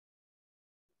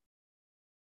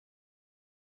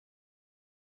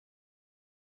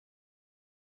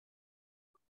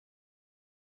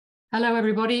Hello,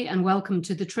 everybody, and welcome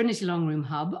to the Trinity Long Room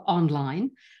Hub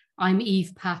online. I'm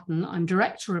Eve Patten. I'm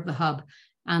director of the Hub.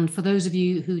 And for those of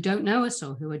you who don't know us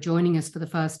or who are joining us for the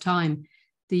first time,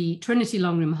 the Trinity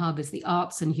Long Room Hub is the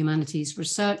Arts and Humanities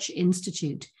Research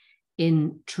Institute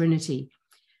in Trinity.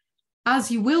 As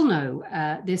you will know,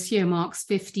 this year marks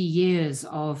 50 years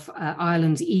of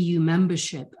Ireland's EU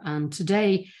membership. And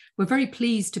today we're very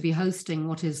pleased to be hosting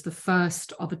what is the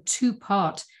first of a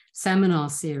two-part seminar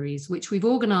series, which we've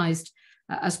organised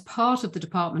as part of the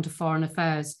Department of Foreign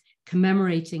Affairs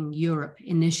Commemorating Europe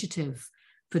Initiative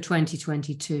for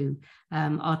 2022.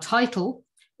 Our title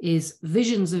is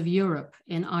Visions of Europe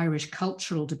in Irish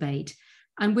Cultural Debate,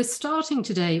 and we're starting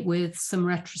today with some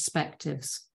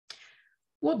retrospectives.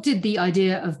 What did the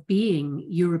idea of being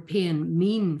European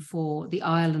mean for the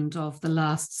Ireland of the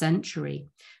last century,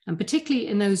 and particularly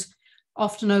in those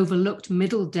often overlooked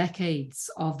middle decades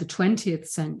of the 20th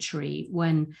century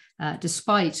when,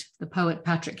 despite the poet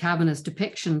Patrick Kavanagh's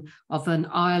depiction of an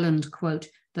Ireland, quote,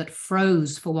 that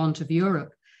froze for want of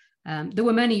Europe, there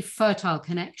were many fertile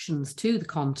connections to the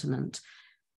continent,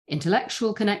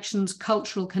 intellectual connections,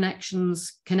 cultural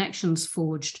connections, connections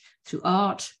forged through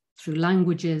art, through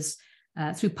languages,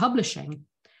 through publishing.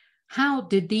 How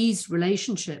did these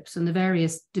relationships and the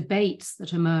various debates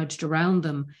that emerged around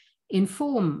them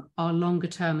inform our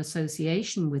longer-term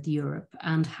association with Europe,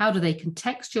 and how do they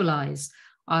contextualize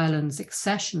Ireland's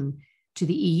accession to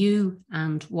the EU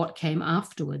and what came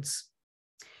afterwards?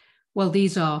 Well,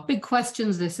 these are big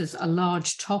questions. This is a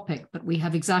large topic, but we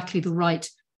have exactly the right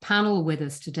panel with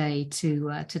us today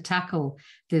to tackle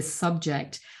this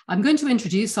subject. I'm going to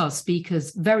introduce our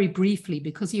speakers very briefly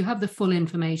because you have the full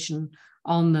information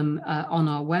on them on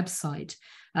our website.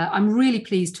 I'm really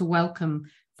pleased to welcome,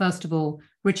 first of all,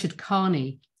 Richard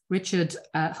Kearney. Richard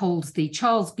holds the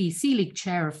Charles B. Seelig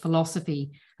Chair of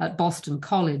Philosophy at Boston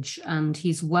College, and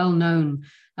he's well known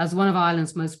as one of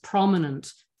Ireland's most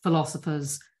prominent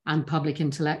philosophers and public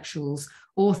intellectuals,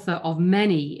 author of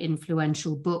many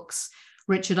influential books.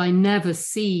 Richard, I never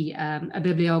see a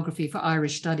bibliography for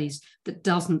Irish studies that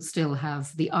doesn't still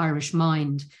have The Irish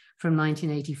Mind from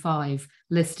 1985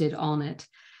 listed on it.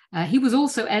 He was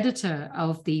also editor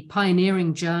of the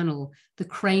pioneering journal, The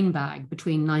Crane Bag,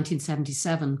 between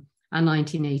 1977 and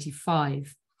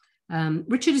 1985.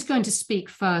 Richard is going to speak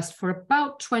first for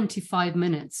about 25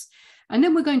 minutes, and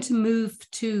then we're going to move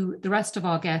to the rest of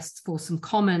our guests for some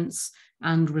comments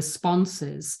and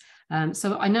responses.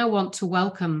 So I now want to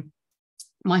welcome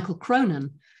Michael Cronin,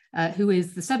 who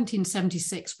is the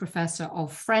 1776 Professor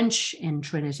of French in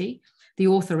Trinity, the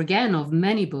author again of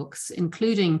many books,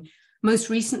 including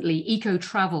most recently,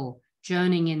 Eco-Travel,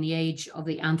 Journeying in the Age of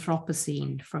the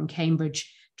Anthropocene from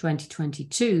Cambridge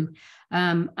 2022.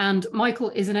 And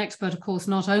Michael is an expert, of course,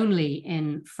 not only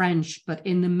in French, but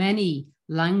in the many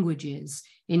languages,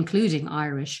 including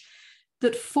Irish,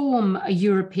 that form a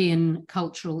European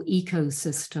cultural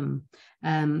ecosystem.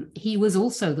 He was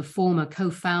also the former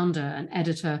co-founder and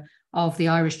editor of the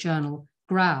Irish journal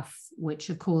Graph, which,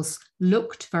 of course,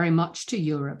 looked very much to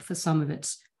Europe for some of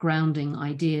its grounding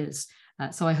ideas.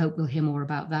 So I hope we'll hear more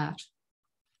about that.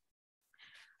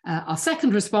 Our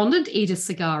second respondent, Eda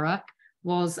Sagarra,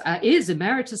 is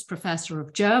Emeritus Professor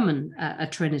of German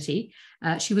at Trinity.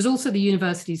 She was also the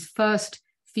university's first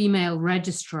female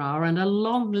registrar and a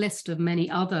long list of many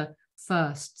other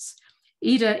firsts.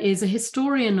 Eda is a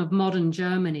historian of modern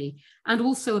Germany and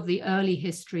also of the early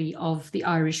history of the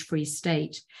Irish Free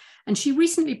State. And she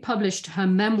recently published her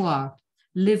memoir,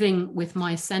 Living with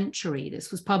My Century.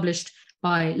 This was published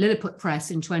by Lilliput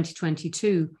Press in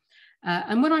 2022.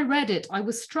 And when I read it, I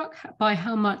was struck by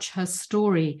how much her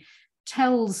story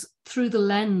tells through the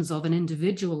lens of an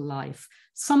individual life,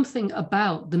 something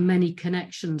about the many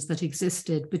connections that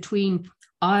existed between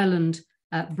Ireland,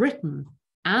 Britain,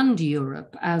 and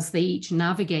Europe as they each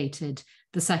navigated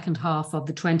the second half of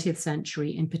the 20th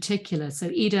century in particular. So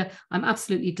Eda, I'm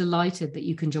absolutely delighted that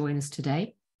you can join us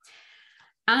today.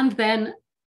 And then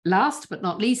last but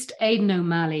not least, Aidan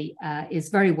O'Malley is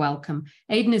very welcome.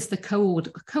 Aidan is the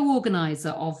co-organizer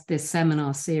of this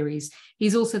seminar series.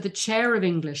 He's also the chair of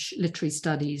English Literary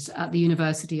Studies at the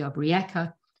University of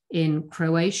Rijeka in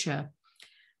Croatia.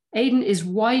 Aidan is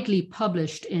widely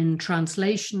published in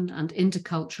translation and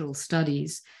intercultural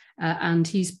studies, and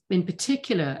he's in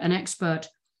particular an expert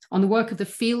on the work of the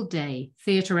Field Day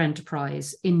Theatre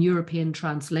Enterprise in European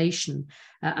translation.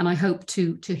 And I hope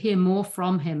to hear more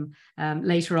from him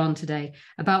later on today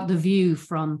about the view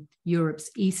from Europe's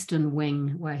Eastern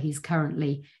Wing, where he's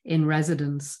currently in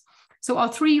residence. So our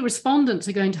three respondents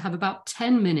are going to have about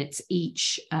 10 minutes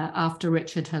each after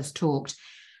Richard has talked.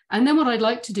 And then what I'd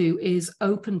like to do is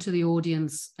open to the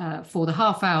audience for the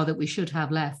half hour that we should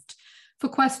have left for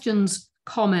questions,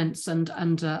 comments, and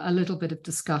a little bit of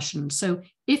discussion. So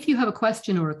if you have a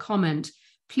question or a comment,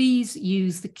 please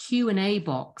use the Q&A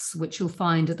box, which you'll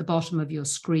find at the bottom of your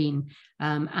screen,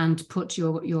 and put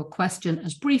your question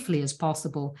as briefly as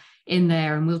possible in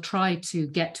there. And we'll try to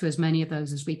get to as many of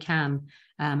those as we can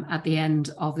at the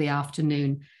end of the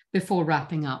afternoon before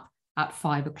wrapping up at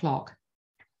 5 o'clock.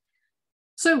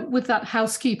 So with that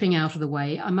housekeeping out of the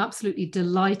way, I'm absolutely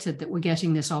delighted that we're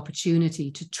getting this opportunity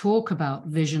to talk about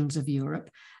visions of Europe.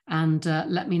 And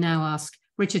let me now ask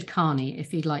Richard Kearney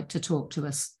if he'd like to talk to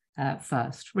us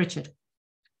first. Richard.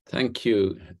 Thank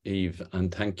you, Eve,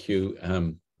 and thank you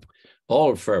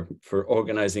all for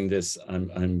organizing this.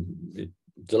 I'm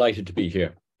delighted to be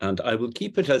here, and I will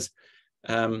keep it as,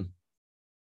 let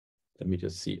me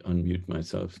just unmute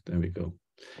myself. There we go.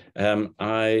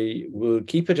 I will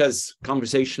keep it as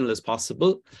conversational as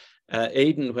possible.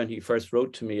 Aidan, when he first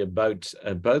wrote to me about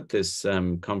this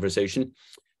conversation,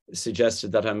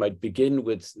 suggested that I might begin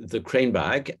with the crane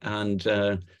bag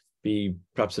and be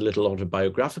perhaps a little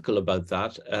autobiographical about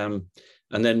that,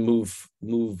 and then move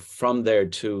from there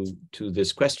to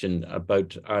this question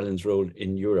about Ireland's role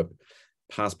in Europe,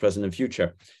 past, present, and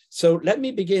future. So let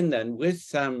me begin then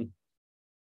with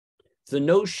the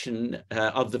notion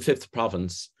of the fifth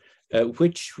province,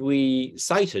 which we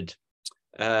cited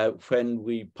when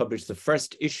we published the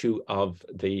first issue of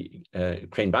the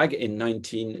crane bag in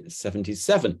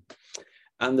 1977.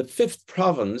 And the fifth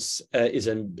province is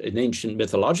an ancient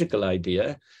mythological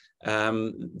idea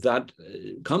that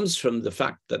comes from the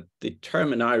fact that the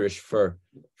term in Irish for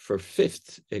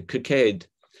fifth, cicéad,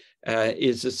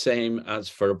 is the same as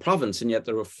for a province, and yet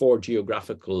there are 4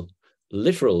 geographical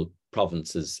literal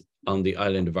provinces on the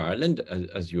island of Ireland,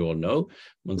 as you all know: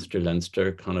 Munster,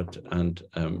 Leinster, Connacht, and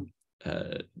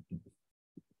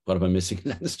what am I missing?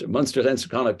 Leinster, Munster, Leinster,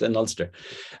 Connacht, and Ulster.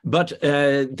 But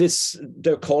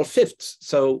they're called fifths.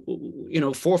 So,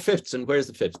 4 fifths, and where's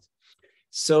the fifth?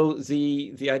 So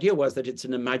the idea was that it's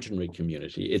an imaginary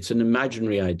community. It's an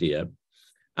imaginary idea,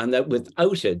 and that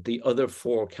without it, the other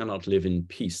 4 cannot live in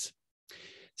peace.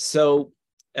 So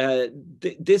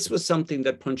this was something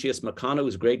that Pontius McConnell,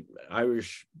 who's a great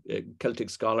Irish Celtic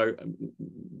scholar,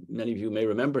 many of you may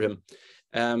remember him,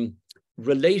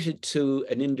 related to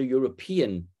an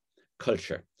Indo-European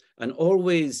culture, and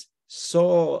always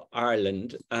saw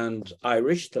Ireland and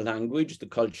Irish, the language, the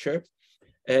culture,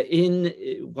 in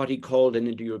what he called an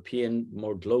Indo-European,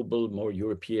 more global, more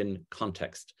European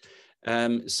context.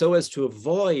 So as to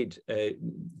avoid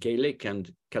Gaelic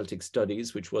and Celtic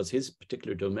studies, which was his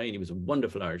particular domain. He was a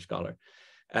wonderful Irish scholar,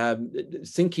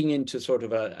 thinking into sort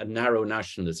of a narrow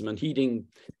nationalism and heeding,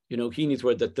 Heaney's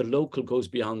word that the local goes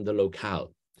beyond the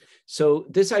locale. So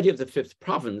this idea of the fifth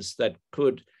province that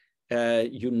could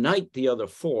unite the other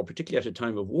 4, particularly at a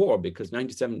time of war, because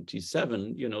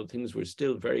 1977, things were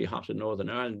still very hot in Northern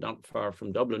Ireland, not far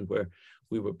from Dublin, where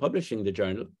we were publishing the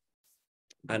journal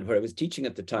and where I was teaching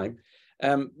at the time.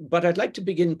 But I'd like to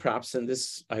begin perhaps, and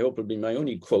this I hope will be my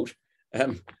only quote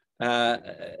in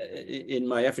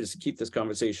my efforts to keep this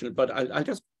conversation, but I'll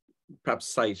just perhaps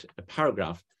cite a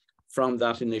paragraph from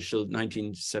that initial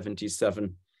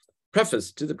 1977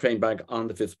 preface to the crane bag on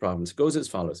the fifth province. It goes as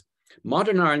follows: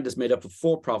 modern Ireland is made up of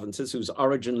 4 provinces whose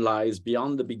origin lies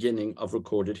beyond the beginning of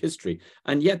recorded history.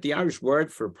 And yet the Irish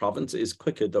word for a province is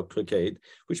cicéad or cicéad,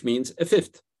 which means a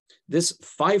fifth. This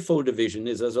 5-fold division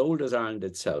is as old as Ireland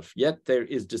itself, yet there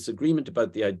is disagreement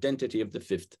about the identity of the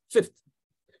fifth.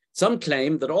 Some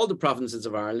claim that all the provinces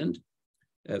of Ireland,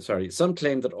 some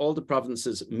claim that all the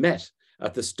provinces met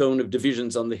at the stone of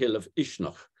divisions on the hill of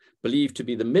Ishnach, believed to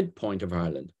be the midpoint of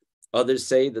Ireland. Others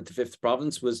say that the fifth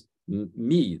province was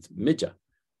Meath, Midja,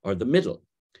 or the middle.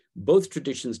 Both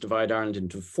traditions divide Ireland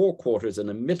into 4 quarters and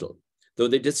a middle, though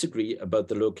they disagree about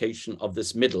the location of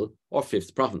this middle or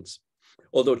fifth province.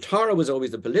 Although Tara was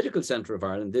always the political centre of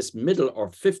Ireland, this middle or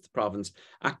fifth province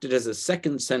acted as a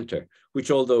second centre,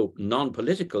 which, although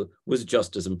non-political, was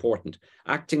just as important,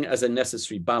 acting as a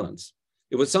necessary balance.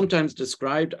 It was sometimes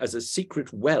described as a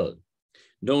secret well,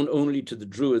 known only to the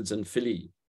Druids and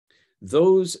Fili.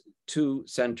 Those 2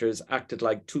 centres acted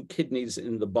like 2 kidneys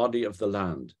in the body of the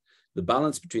land. The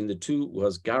balance between the 2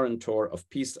 was guarantor of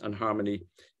peace and harmony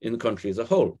in the country as a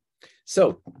whole.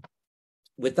 So,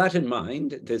 with that in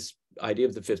mind, this idea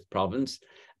of the fifth province,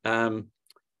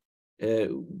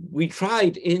 we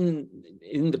tried in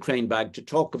the crane bag to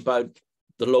talk about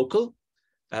the local,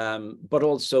 but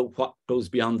also what goes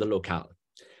beyond the locale.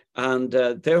 And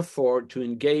therefore, to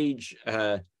engage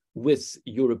with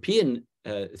European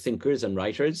thinkers and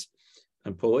writers,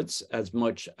 and poets as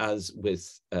much as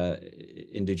with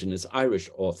indigenous Irish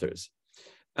authors.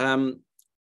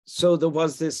 So there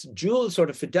was this dual sort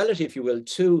of fidelity, if you will,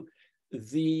 to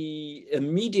the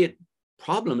immediate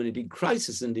problem and indeed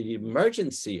crisis and the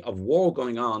emergency of war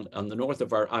going on the north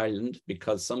of our island,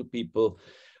 because some people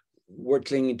were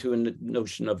clinging to a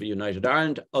notion of a united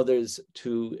Ireland, others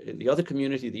to the other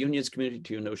community, the Unionist community,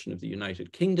 to a notion of the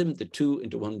United Kingdom. The two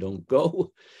into one don't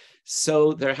go.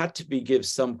 So there had to be give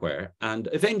somewhere. And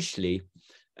eventually,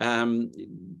 the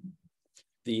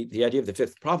idea of the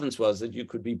fifth province was that you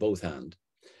could be both and.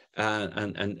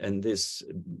 And this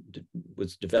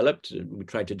was developed. We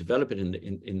tried to develop it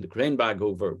in the Crane Bag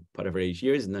over whatever 8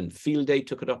 years, and then Field Day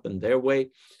took it up in their way.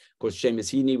 Of course, Seamus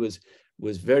Heaney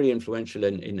was very influential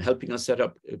in helping us set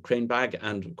up Crane Bag,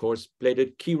 and of course played a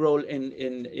key role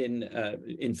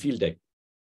in Field Day.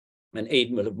 And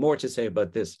Aidan will have more to say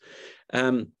about this.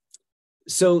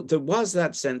 So there was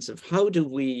that sense of how do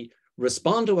we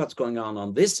respond to what's going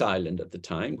on this island at the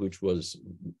time, which was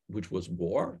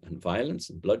war and violence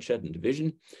and bloodshed and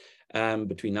division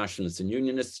between nationalists and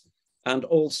unionists, and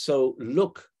also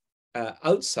look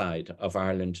outside of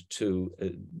Ireland to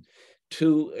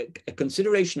a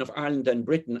consideration of Ireland and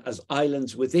Britain as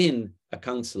islands within a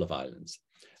Council of Islands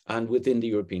and within the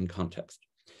European context.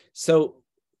 So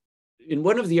in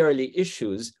one of the early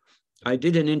issues, I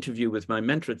did an interview with my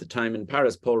mentor at the time in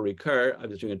Paris, Paul Ricoeur. I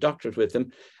was doing a doctorate with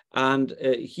him, and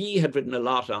he had written a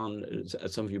lot on,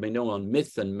 as some of you may know, on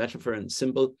myth and metaphor and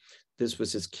symbol. This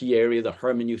was his key area, the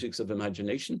hermeneutics of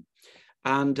imagination.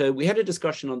 And we had a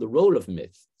discussion on the role of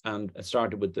myth, and I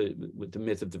started with the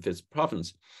myth of the fifth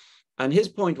province. And his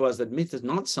point was that myth is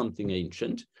not something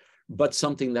ancient, but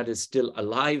something that is still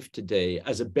alive today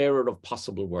as a bearer of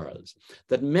possible worlds.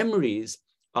 That memories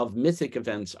of mythic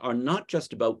events are not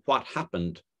just about what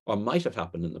happened or might have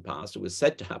happened in the past. It was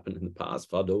said to happen in the past,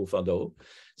 fado, fado.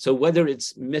 So whether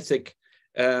it's mythic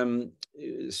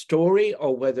story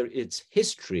or whether it's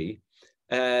history,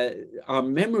 our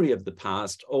memory of the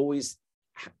past always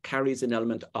carries an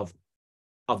element of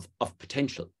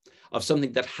potential, of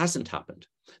something that hasn't happened,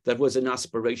 that was an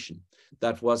aspiration,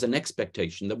 that was an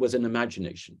expectation, that was an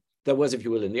imagination. That was, if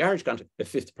you will, in the Irish context, a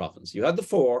fifth province. You had the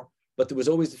four, but there was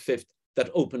always the fifth that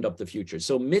opened up the future.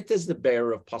 So myth as the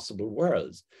bearer of possible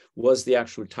worlds was the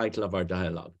actual title of our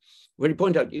dialogue. Where you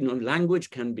point out, language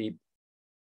can be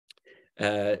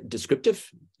descriptive,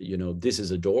 this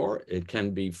is a door. It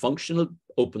can be functional,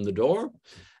 open the door,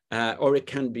 or it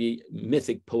can be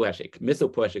mythic poetic.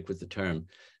 Mythopoetic was the term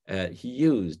he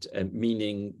used,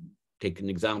 meaning, take an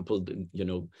example,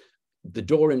 the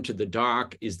door into the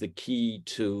dark is the key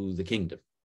to the kingdom.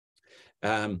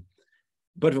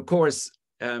 But of course,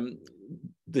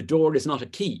 the door is not a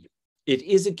key. It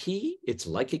is a key, it's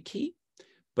like a key,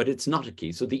 but it's not a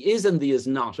key. So the is and the is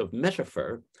not of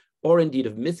metaphor, or indeed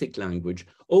of mythic language,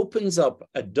 opens up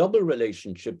a double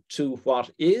relationship to what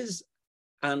is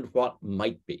and what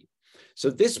might be.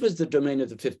 So this was the domain of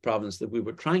the fifth province that we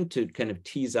were trying to kind of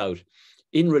tease out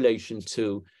in relation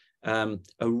to a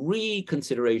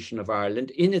reconsideration of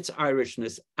Ireland in its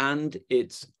Irishness and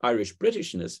its Irish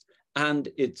Britishness and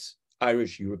its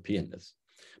Irish Europeanness,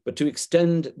 but to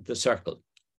extend the circle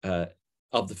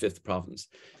of the fifth province.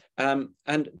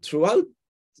 And throughout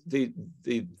the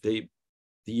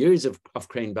years of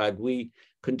Crane Bag, we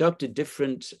conducted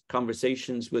different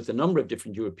conversations with a number of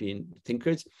different European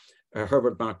thinkers.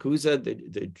 Herbert Marcuse,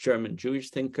 the German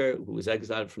Jewish thinker who was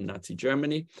exiled from Nazi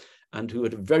Germany and who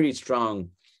had a very strong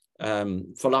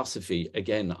philosophy,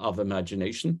 again, of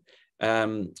imagination.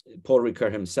 Paul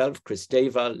Ricoeur himself,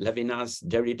 Kristeva, Levinas,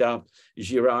 Derrida,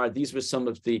 Girard, these were some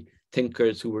of the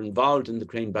thinkers who were involved in the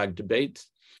Crane Bag debate,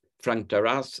 Frank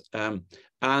Darras.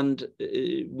 And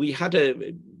we had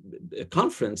a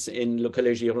conference in Le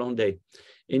Collège Irlandais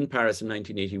in Paris in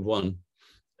 1981,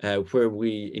 where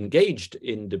we engaged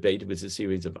in debate. It was a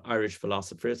series of Irish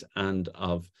philosophers and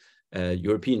of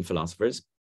European philosophers.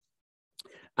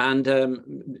 And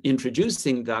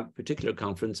introducing that particular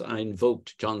conference, I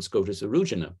invoked John Scotus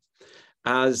Erugena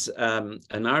as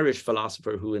an Irish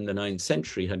philosopher who in the 9th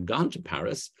century had gone to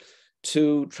Paris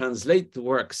to translate the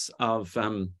works of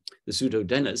the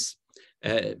Pseudo-Denis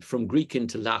from Greek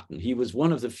into Latin. He was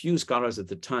one of the few scholars at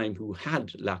the time who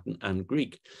had Latin and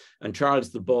Greek. And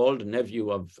Charles the Bald, a nephew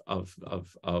of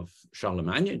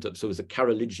Charlemagne, so it was a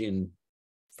Carolingian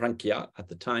Francia at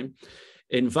the time,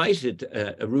 invited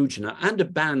Erugena and a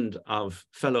band of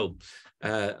fellow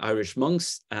Irish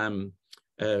monks,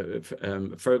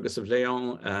 Fergus of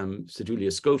Leon,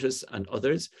 Sedulius Scotus, and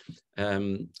others,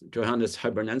 Johannes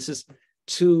Hibernensis,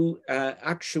 to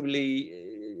actually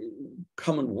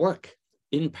come and work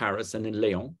in Paris and in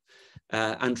Leon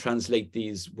and translate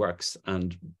these works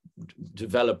and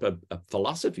develop a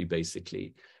philosophy,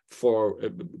 basically, for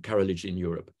Carolingian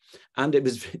Europe. And it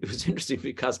was interesting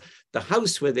because the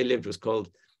house where they lived was called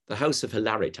the House of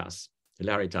Hilaritas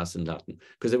in Latin,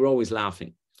 because they were always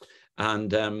laughing.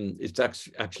 And it's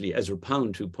actually Ezra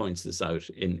Pound who points this out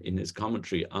in his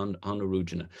commentary on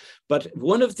Erugena. But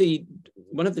one of the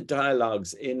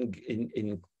dialogues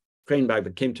in Cranebag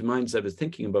that came to mind as I was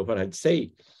thinking about what I'd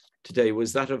say today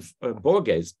was that of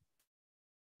Borges.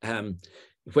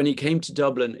 When he came to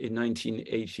Dublin in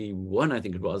 1981, I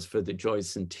think it was, for the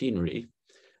Joyce Centenary,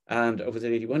 and was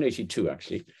it 81, 82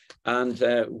 actually, and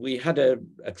we had a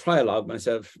trialogue,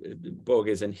 myself,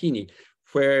 Borges and Heaney,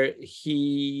 where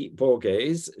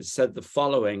Borges said the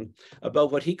following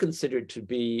about what he considered to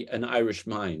be an Irish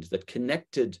mind that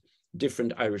connected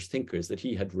different Irish thinkers that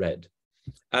he had read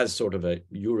as sort of a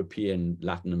European,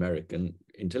 Latin American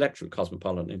intellectual,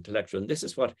 cosmopolitan intellectual. And this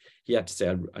is what he had to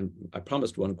say. I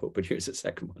promised one quote, but here's a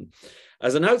second one.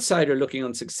 As an outsider looking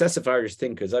on successive Irish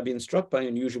thinkers, I've been struck by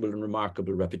unusual and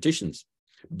remarkable repetitions.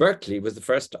 Berkeley was the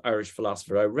first Irish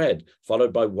philosopher I read,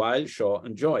 followed by Wilde, Shaw,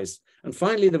 and Joyce. And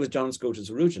finally, there was John Scotus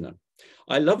Erugena.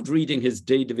 I loved reading his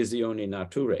De Divisione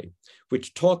Naturae,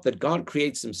 which taught that God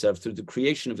creates himself through the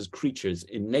creation of his creatures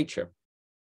in nature,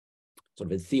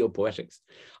 sort of a theopoetics.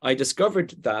 I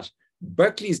discovered that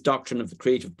Berkeley's doctrine of the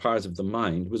creative powers of the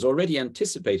mind was already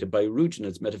anticipated by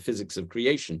Erugena's metaphysics of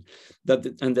creation,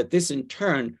 and that this in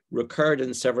turn recurred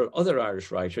in several other Irish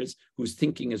writers whose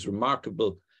thinking is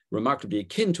remarkably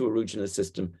akin to Erugena's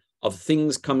system of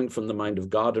things coming from the mind of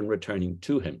God and returning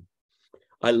to him.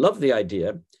 I love the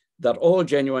idea that all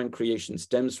genuine creation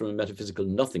stems from a metaphysical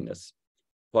nothingness,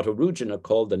 what Erugena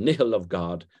called the nihil of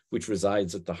God, which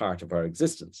resides at the heart of our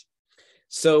existence.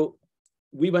 So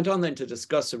we went on then to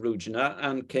discuss Erugena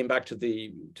and came back to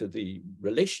the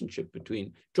relationship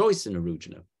between Joyce and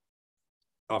Erugena.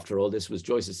 After all, this was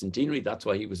Joyce's centenary. That's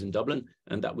why he was in Dublin,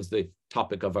 and that was the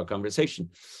topic of our conversation.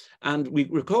 And we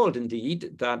recalled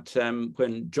indeed that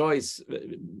when Joyce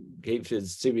gave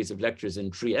his series of lectures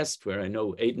in Trieste, where I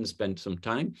know Aidan spent some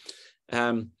time,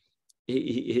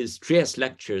 his Trieste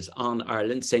lectures on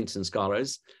Ireland, saints and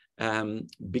scholars,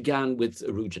 began with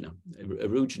Erugena.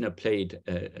 Erugena played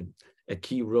a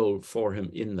key role for him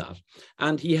in that.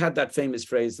 And he had that famous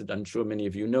phrase that I'm sure many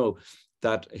of you know,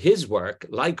 that his work,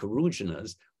 like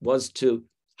Erugena's, was to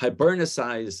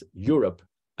Hibernicize Europe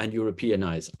and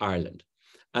Europeanize Ireland.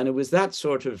 And it was that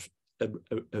sort of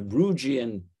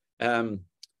Erugean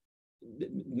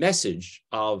message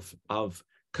of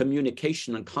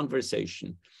communication and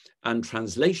conversation and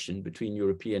translation between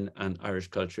European and Irish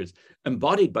cultures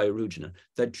embodied by Erugena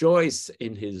that Joyce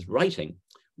in his writing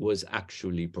was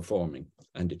actually performing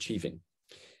and achieving.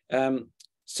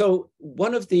 So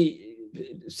one of the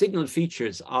signal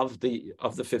features of the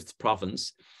fifth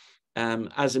province,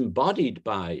 as embodied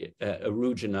by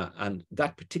Erugena and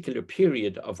that particular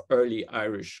period of early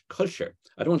Irish culture.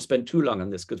 I don't want to spend too long on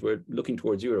this because we're looking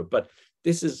towards Europe, but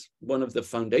this is one of the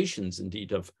foundations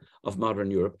indeed of modern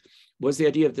Europe, was the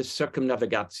idea of the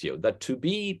circumnavigatio, that to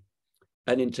be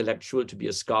an intellectual, to be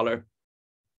a scholar,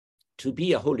 to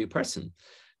be a holy person,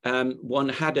 one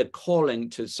had a calling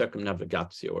to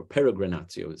circumnavigatio, or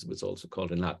peregrinatio, as it was also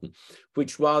called in Latin,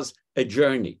 which was a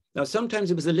journey. Now, sometimes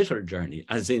it was a literal journey,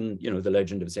 as in, the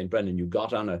legend of St. Brendan. You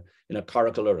got on in a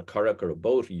coracle or a curragh or a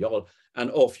boat, a yawl, and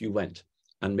off you went.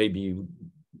 And maybe you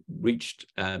reached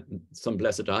some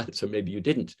blessed isles, or maybe you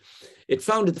didn't. It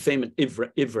founded the famous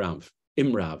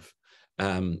Imrav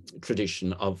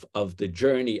tradition of the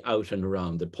journey out and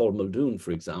around, that Paul Muldoon,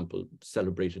 for example,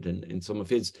 celebrated in some of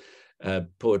his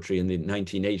poetry in the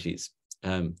 1980s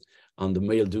on the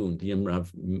Maildún, the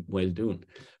Imrav Maildún.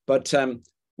 But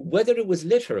whether it was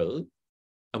literal,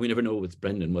 and we never know with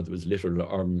Brendan whether it was literal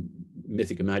or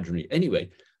mythic imaginary anyway,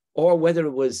 or whether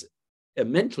it was a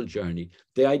mental journey,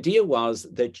 the idea was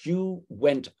that you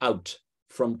went out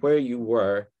from where you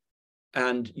were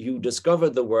and you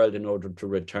discovered the world in order to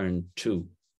return to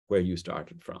where you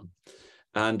started from.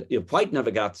 And a white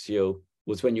navigatio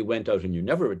was when you went out and you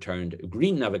never returned. A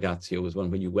green navigatio was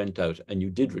when you went out and you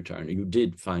did return, or you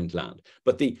did find land.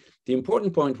 But the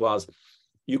important point was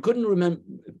you couldn't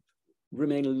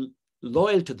remain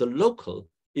loyal to the local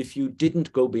if you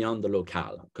didn't go beyond the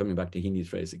locale, coming back to Heaney's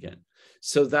phrase again.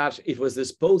 So that it was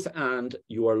this both and,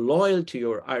 you are loyal to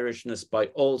your Irishness by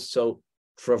also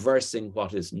traversing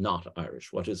what is not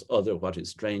Irish, what is other, what is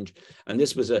strange. And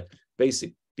this was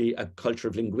basically a culture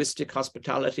of linguistic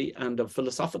hospitality and of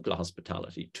philosophical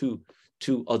hospitality to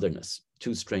otherness,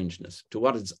 to strangeness, to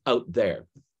what is out there.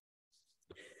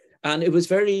 And it was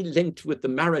very linked with the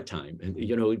maritime. And,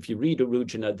 you know, if you read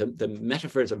Erugena, the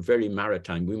metaphors are very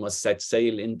maritime. We must set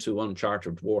sail into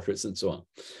uncharted waters and so on.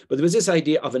 But there was this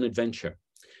idea of an adventure,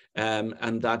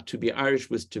 and that to be Irish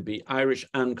was to be Irish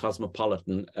and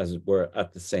cosmopolitan, as it were,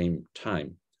 at the same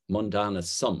time. Mundana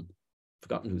sum.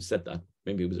 Forgotten who said that.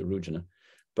 Maybe it was Erugena.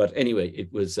 But anyway,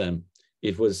 it was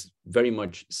very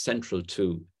much central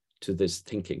to this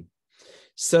thinking.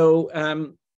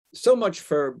 So, so much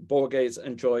for Borges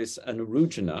and Joyce and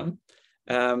Erugena.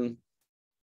 And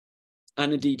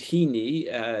indeed, Heaney,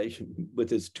 with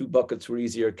his 2 buckets, were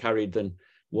easier carried than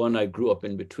one I grew up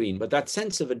in between. But that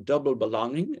sense of a double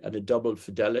belonging and a double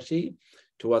fidelity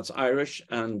towards Irish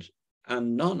and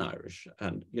non-Irish,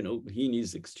 and, you know,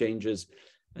 Heaney's exchanges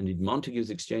and Montague's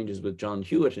exchanges with John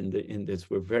Hewitt in this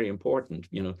were very important,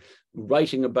 you know,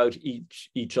 writing about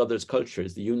each other's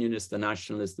cultures, the Unionists, the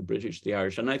Nationalists, the British, the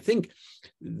Irish. And I think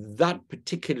that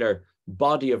particular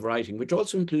body of writing, which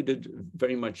also included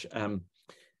very much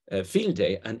Field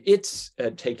Day and its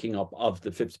taking up of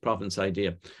the Fifth Province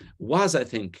idea, was, I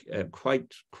think,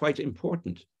 quite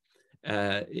important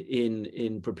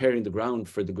in preparing the ground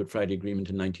for the Good Friday Agreement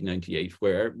in 1998,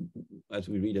 where, as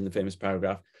we read in the famous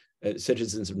paragraph,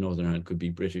 citizens of Northern Ireland could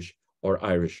be British or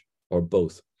Irish or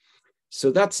both. So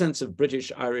that sense of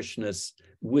British Irishness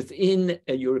within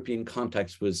a European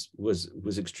context was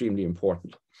extremely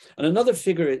important. And another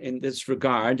figure in this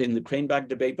regard, in the Cranebag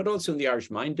debate, but also in the Irish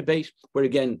Mind debate, where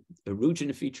again,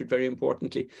 Erugena featured very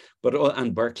importantly,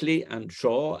 and Berkeley and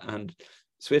Shaw and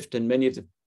Swift and many of the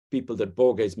people that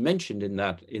Borges mentioned in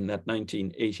that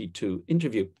 1982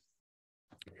 interview.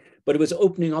 But it was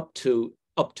opening up to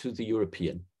the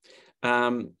European.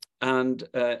 And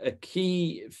a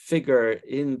key figure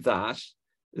in that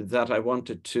I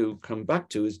wanted to come back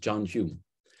to is John Hume.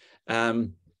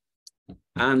 And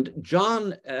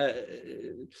John,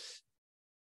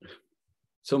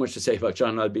 so much to say about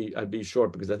John. I'll be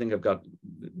short because I think I don't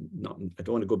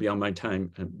want to go beyond my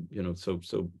time, you know, so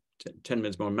 10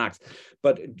 minutes more max.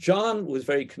 But John was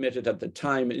very committed at the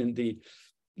time in the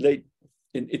late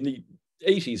in the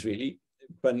 80s, really,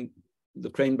 when the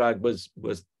Cranebag was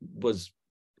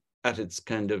at its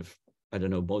kind of, I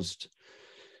don't know,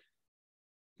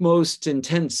 most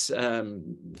intense mode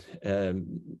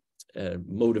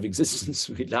of existence.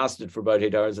 We lasted for about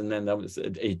 8 hours, and then that was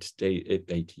 8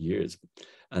 years,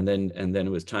 and then it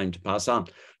was time to pass on.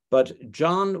 But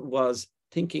John was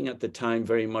thinking at the time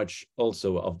very much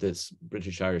also of this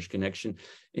British-Irish connection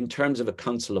in terms of a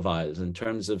Council of Isles, in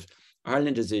terms of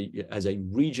Ireland as a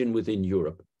region within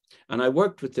Europe. And I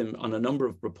worked with him on a number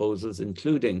of proposals,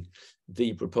 including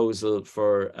the proposal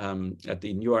for at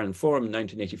the New Ireland Forum in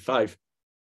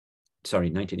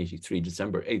 1983,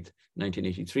 December 8th,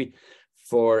 1983,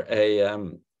 for a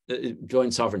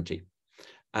joint sovereignty.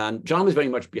 And John was very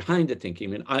much behind the thinking.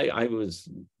 I mean, I was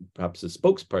perhaps a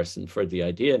spokesperson for the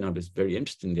idea, and I was very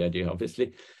interested in the idea,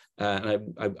 obviously.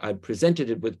 And I presented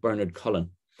it with Bernard Cullen,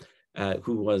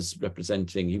 who was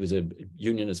representing, he was a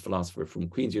unionist philosopher from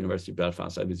Queen's University,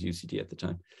 Belfast. I was UCD at the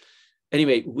time.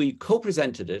 Anyway, we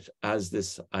co-presented it as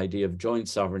this idea of joint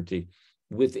sovereignty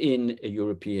within a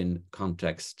European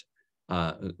context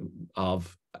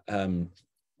of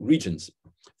regions,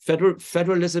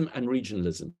 federalism and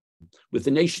regionalism, with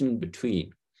the nation in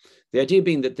between. The idea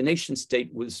being that the nation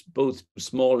state was both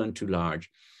small and too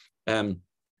large.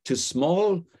 Too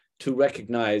small to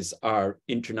recognize our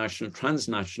international,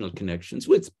 transnational connections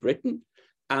with Britain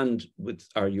and with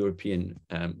our European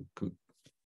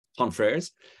confrères,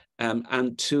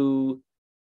 and too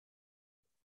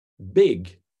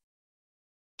big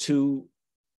to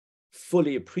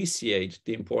fully appreciate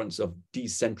the importance of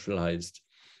decentralized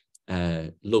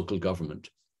local government.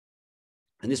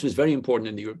 And this was very important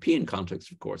in the European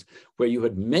context, of course, where you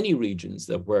had many regions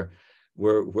that were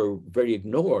very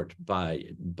ignored by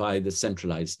the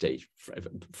centralized state,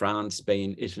 France,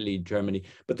 Spain, Italy, Germany.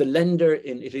 But the Länder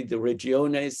in Italy, the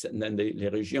regiones, and then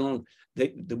les régions,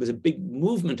 there was a big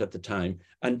movement at the time.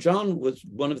 And John was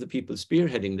one of the people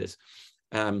spearheading this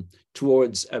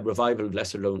towards a revival of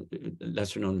lesser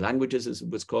known languages, as it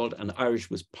was called. And Irish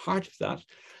was part of that,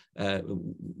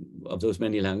 of those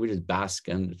many languages, Basque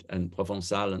and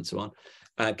Provençal and so on,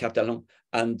 Catalan.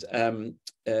 And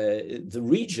the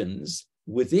regions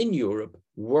within Europe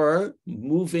were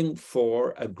moving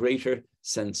for a greater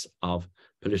sense of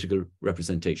political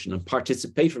representation and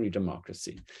participatory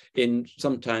democracy in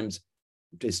sometimes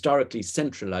historically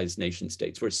centralized nation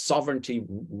states where sovereignty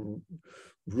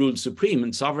ruled supreme,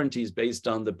 and sovereignty is based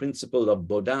on the principle of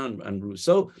Baudin and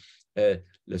Rousseau,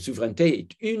 la souveraineté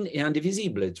est une et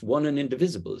indivisible. It's one and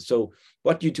indivisible. So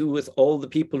what do you do with all the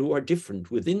people who are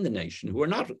different within the nation, who are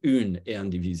not une et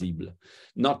indivisible?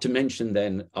 Not to mention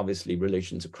then, obviously,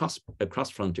 relations across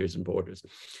frontiers and borders.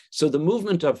 So the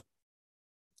movement of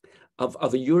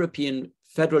a European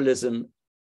federalism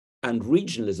and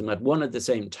regionalism at one at the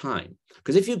same time.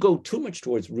 Because if you go too much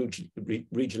towards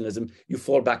regionalism, you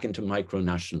fall back into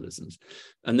micro-nationalisms.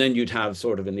 And then you'd have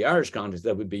sort of in the Irish context,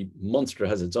 that would be Munster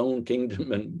has its own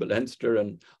kingdom and Leinster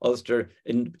and Ulster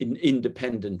in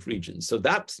independent regions. So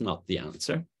that's not the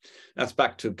answer. That's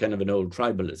back to kind of an old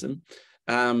tribalism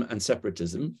and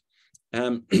separatism.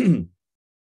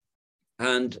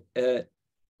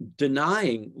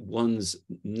 Denying one's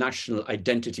national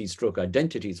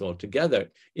identities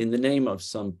altogether in the name of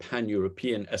some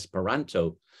pan-European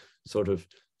Esperanto sort of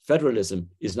federalism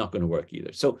is not going to work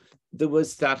either. So there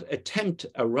was that attempt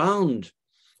around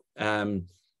Cranebag,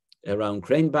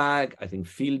 I think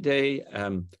Field Day,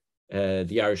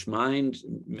 The Irish Mind,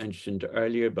 mentioned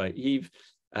earlier by Eve,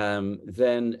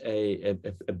 then a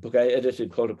book I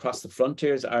edited called Across the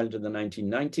Frontiers, Ireland in the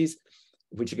 1990s,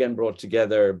 which again brought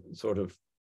together sort of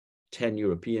 10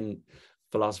 European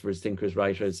philosophers, thinkers,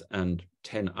 writers, and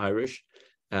 10 Irish,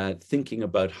 thinking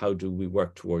about how do we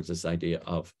work towards this idea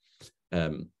of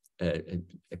a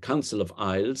Council of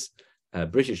Isles, a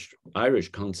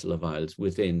British-Irish Council of Isles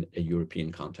within a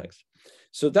European context.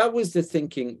 So that was the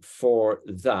thinking for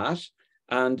that.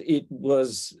 And it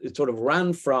sort of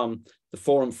ran from the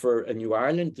Forum for a New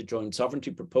Ireland, the joint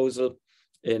sovereignty proposal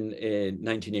in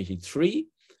 1983.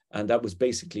 And that was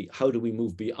basically, how do we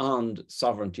move beyond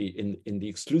sovereignty in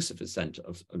the exclusivist sense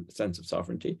of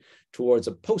sovereignty towards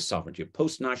a post-sovereignty, a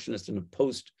post-nationalist and a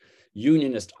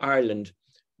post-unionist Ireland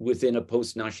within a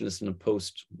post-nationalist and a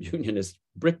post-unionist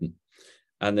Britain,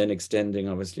 and then extending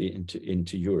obviously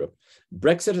into Europe.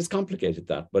 Brexit has complicated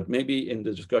that, but maybe in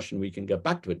the discussion we can get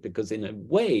back to it, because in a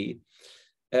way,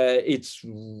 it's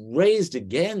raised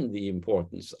again the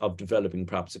importance of developing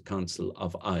perhaps a Council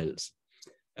of Isles,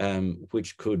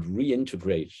 which could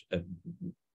reintegrate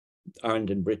Ireland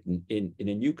and Britain in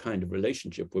a new kind of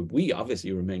relationship where we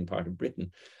obviously remain part of Britain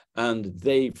and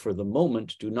they, for the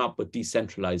moment, do not but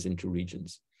decentralize into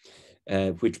regions,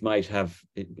 which might have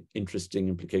interesting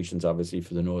implications, obviously,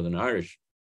 for the Northern Irish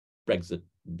Brexit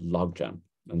logjam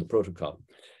and the protocol.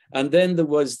 And then there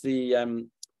was the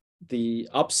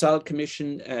Opsal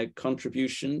Commission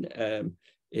contribution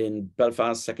in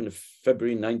Belfast, 2nd of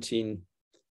February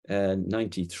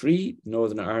 1993,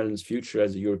 Northern Ireland's future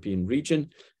as a European region,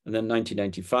 and then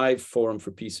 1995, Forum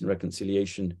for Peace and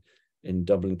Reconciliation in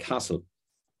Dublin Castle.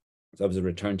 That was a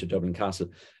return to Dublin Castle.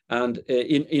 And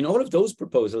in all of those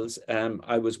proposals,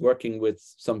 I was working with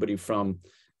somebody from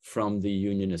the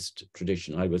unionist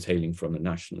tradition. I was hailing from a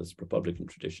nationalist Republican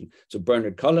tradition. So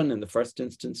Bernard Cullen in the first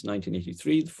instance,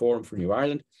 1983, the Forum for New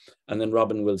Ireland, and then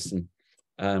Robin Wilson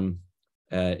in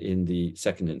the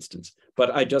second instance.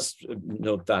 But I just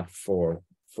note that for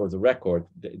the record,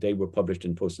 they were published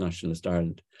in Post-Nationalist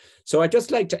Ireland. So I'd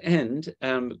just like to end,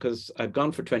 because I've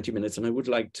gone for 20 minutes and I would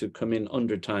like to come in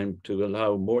under time to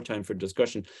allow more time for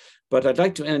discussion. But I'd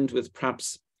like to end with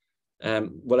perhaps,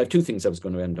 well, I have two things I was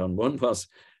going to end on. One was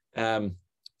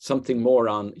something more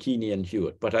on Heaney and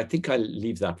Hewitt, but I think I'll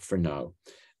leave that for now.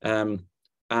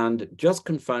 And just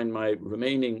confine my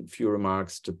remaining few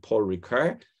remarks to Paul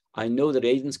Ricard. I know that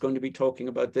Aidan's going to be talking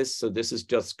about this, so this is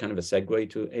just kind of a segue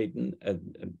to Aidan, a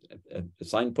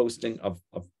signposting of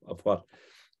what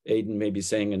Aidan may be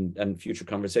saying and future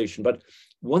conversation. But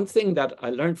one thing that I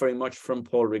learned very much from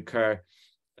Paul Ricard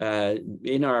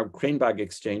in our Cranebag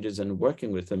exchanges and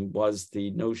working with him was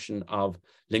the notion of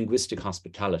linguistic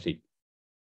hospitality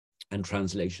and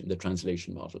translation, the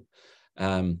translation model.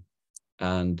 And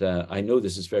I know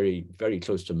this is very, very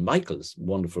close to Michael's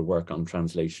wonderful work on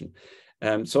translation.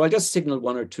 So I'll just signal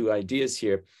one or two ideas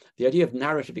here. The idea of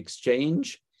narrative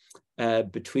exchange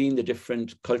between the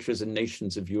different cultures and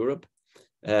nations of Europe.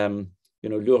 You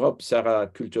know, l'Europe sera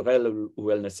culturelle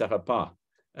ou elle ne sera pas,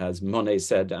 as Monet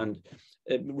said. And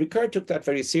Ricard took that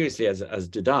very seriously, as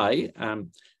did I.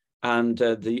 And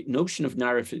the notion of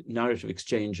narrative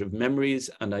exchange of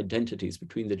memories and identities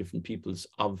between the different peoples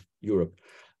of Europe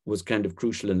was kind of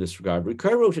crucial in this regard.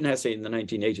 Ricard wrote an essay in the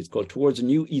 1980s called Towards a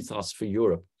New Ethos for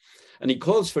Europe. And he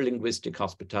calls for linguistic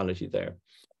hospitality there,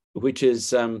 which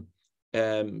is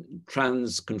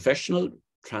trans-confessional,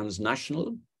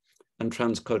 transnational, and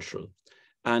transcultural.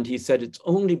 And he said it's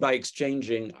only by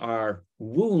exchanging our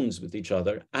wounds with each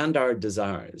other and our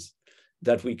desires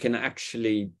that we can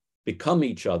actually become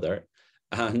each other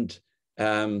and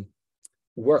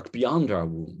work beyond our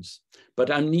wounds.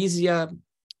 But amnesty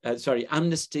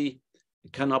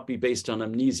cannot be based on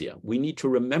amnesia. We need to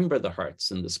remember the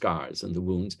hurts and the scars and the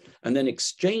wounds, and then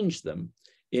exchange them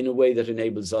in a way that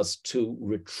enables us to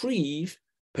retrieve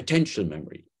potential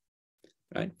memory,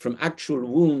 right? From actual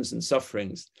wounds and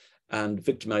sufferings and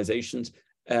victimizations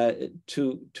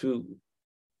to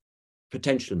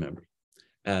potential memory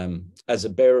as a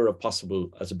bearer of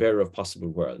possible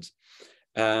worlds.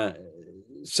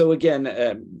 So again,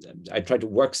 I tried to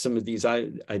work some of these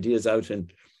ideas out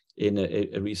in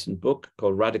a recent book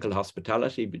called Radical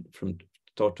Hospitality, From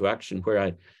Thought to Action, where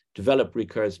I developed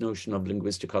Ricoeur's notion of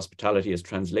linguistic hospitality as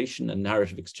translation and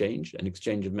narrative exchange, and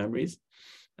exchange of memories,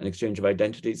 and exchange of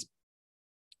identities,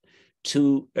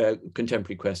 to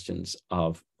contemporary questions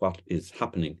of what is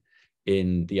happening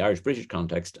in the Irish-British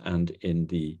context and in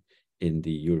the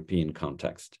European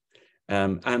context.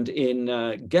 And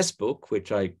in guest book,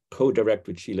 which I co-direct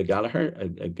with Sheila Gallagher,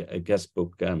 a guest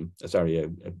book, a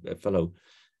fellow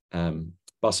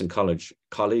Boston College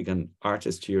colleague and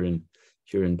artist here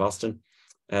in Boston.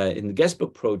 In the guest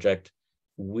book project,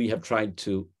 we have tried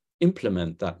to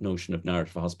implement that notion of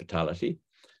narrative hospitality.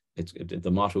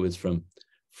 The motto is from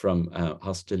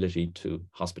hostility to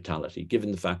hospitality,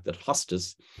 given the fact that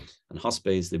hostis and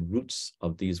hospe is the roots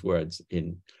of these words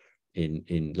in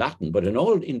Latin, but in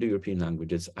all Indo-European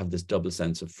languages have this double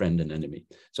sense of friend and enemy.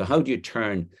 So how do you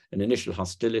turn an initial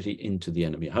hostility into the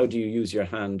enemy? How do you use your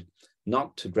hand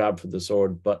not to grab for the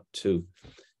sword, but to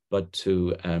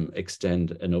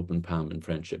extend an open palm in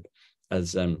friendship?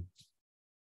 As trying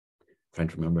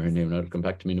to remember her name now, it'll come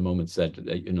back to me in a moment, said,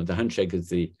 the handshake is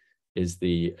the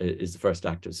first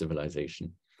act of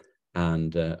civilization,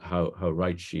 and how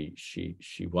right she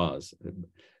was.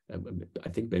 I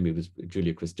think maybe it was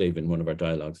Julia Christave in one of our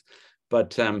dialogues.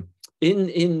 But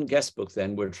in guest book,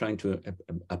 then, we're trying to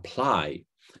apply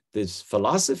this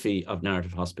philosophy of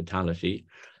narrative hospitality,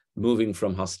 moving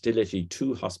from hostility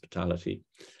to hospitality,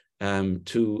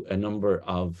 to a number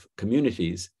of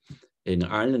communities in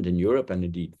Ireland, in Europe, and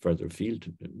indeed further afield.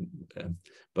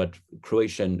 But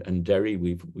Croatia and Derry,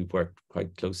 we've worked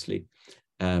quite closely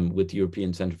with the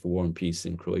European Centre for War and Peace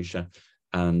in Croatia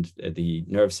and the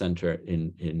Nerve Centre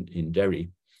in Derry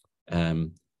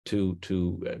to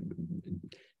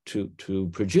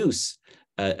produce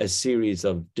a series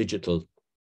of digital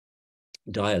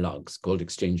dialogues called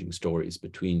Exchanging Stories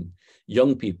between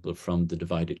young people from the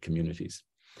divided communities.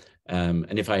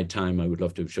 And if I had time, I would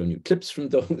love to have shown you clips from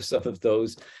some of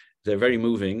those. They're very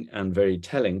moving and very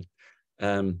telling.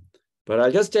 But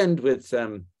I'll just end with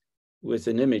an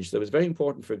image that was very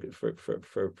important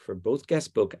for both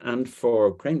guest book and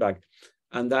for Cranebag,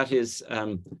 and that is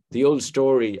the old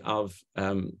story of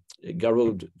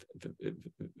Garrod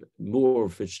Moore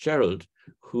Fitzgerald,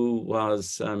 who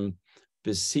was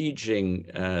besieging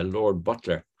Lord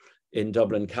Butler in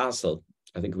Dublin Castle.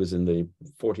 I think it was in the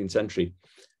 14th century.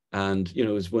 And, it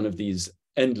was one of these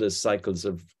endless cycles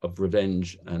of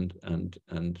revenge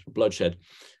and bloodshed.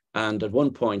 And at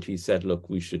one point he said, look,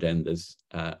 we should end this.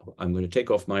 I'm going to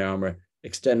take off my armor,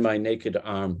 extend my naked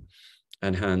arm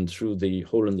and hand through the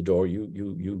hole in the door.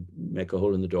 You make a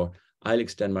hole in the door. I'll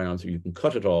extend my arm through. You can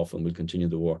cut it off and we'll continue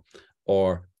the war.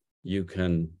 Or you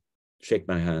can shake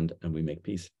my hand and we make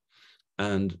peace.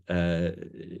 And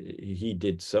he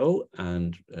did so.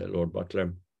 And Lord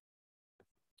Butler,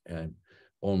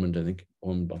 Ormond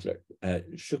Butler,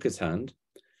 shook his hand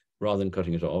rather than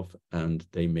cutting it off, and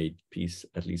they made peace,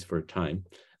 at least for a time.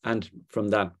 And from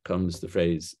that comes the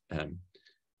phrase,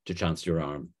 to chance your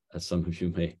arm, as some of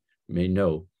you may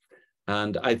know.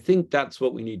 And I think that's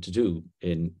what we need to do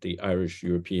in the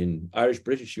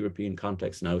Irish-British European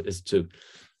context now, is to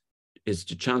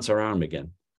chance our arm again.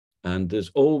 And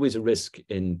there's always a risk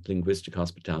in linguistic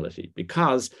hospitality,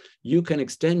 because you can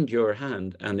extend your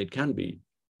hand and it can be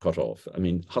cut off. I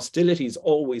mean, hostility is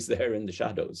always there in the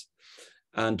shadows.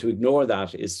 And to ignore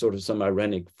that is sort of some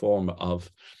ironic form of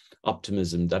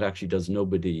optimism that actually does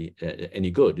nobody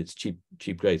any good. It's cheap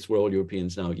grace. We're all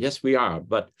Europeans now. Yes, we are,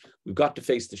 but we've got to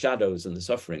face the shadows and the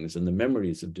sufferings and the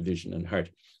memories of division and hurt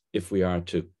if we are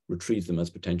to retrieve them as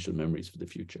potential memories for the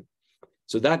future.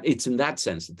 So that it's in that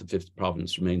sense that the fifth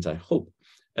province remains, I hope,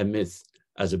 a myth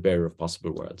as a bearer of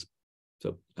possible worlds.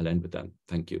 So I'll end with that.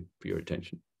 Thank you for your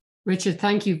attention. Richard,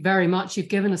 thank you very much. You've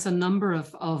given us a number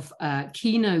of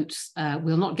keynotes.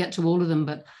 We'll not get to all of them,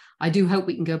 but I do hope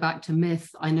we can go back to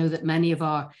myth. I know that many of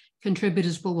our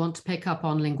contributors will want to pick up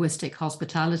on linguistic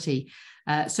hospitality.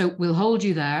 So we'll hold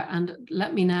you there, and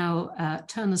let me now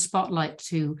turn the spotlight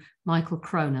to Michael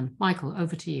Cronin. Michael,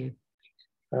 over to you.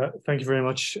 Thank you very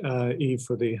much, Eve,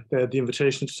 for the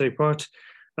invitation to take part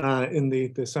in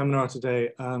the seminar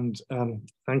today. And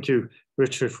thank you,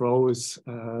 Richard, for always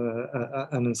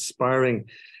an inspiring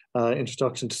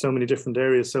introduction to so many different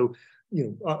areas. So,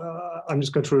 you know, I'm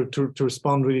just going to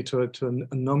respond really to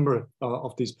a number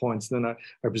of these points, and then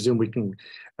I presume we can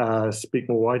speak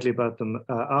more widely about them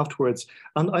afterwards.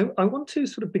 And I want to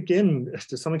sort of begin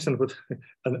to some extent with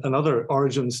another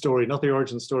origin story, not the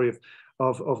origin story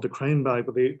of the crane bag,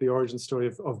 but the origin story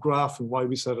of graph and why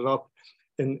we set it up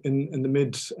in the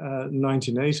mid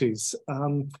 1980s.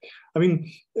 I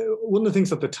mean, one of the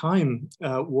things at the time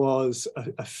was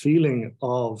a feeling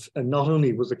of, and not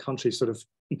only was the country sort of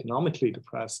economically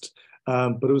depressed,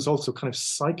 but it was also kind of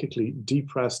psychically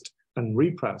depressed and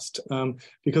repressed,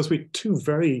 because we had two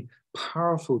very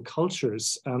powerful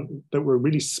cultures that were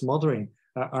really smothering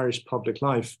Irish public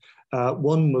life.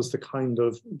 One was the kind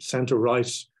of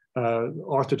centre-right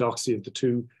orthodoxy of the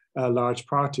two large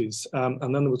parties,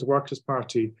 and then there was the Workers'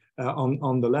 Party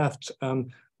on the left,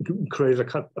 created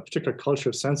a particular culture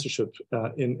of censorship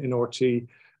in RT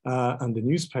and the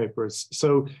newspapers.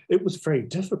 So it was very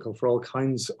difficult for all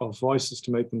kinds of voices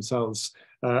to make themselves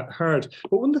heard.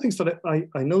 But one of the things that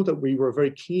I know that we were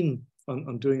very keen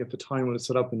on doing at the time when it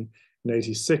set up in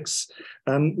 86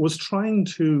 was trying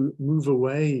to move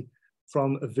away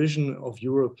from a vision of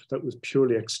Europe that was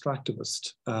purely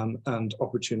extractivist and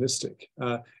opportunistic.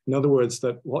 In other words,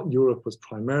 that what Europe was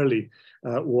primarily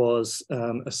was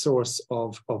a source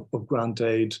of grant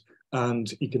aid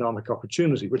and economic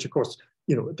opportunity, which of course,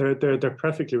 you know, they're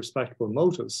perfectly respectable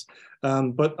motives.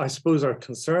 But I suppose our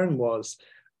concern was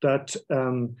that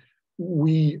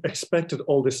we expected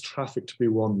all this traffic to be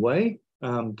one way,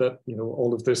 that, you know,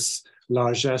 all of this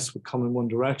largesse would come in one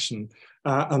direction,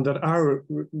 and that our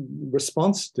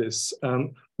response to this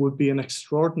would be an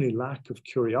extraordinary lack of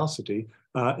curiosity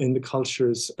in the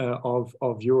cultures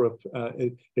of Europe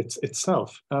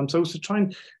itself. So it was to try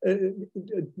and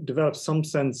develop some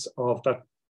sense of that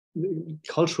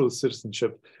cultural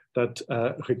citizenship that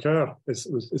Richard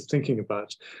is thinking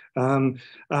about,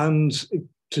 and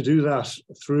to do that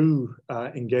through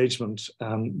engagement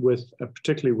with,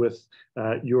 particularly with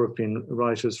European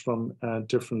writers from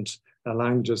different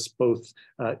languages, both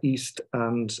East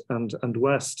and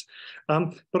West.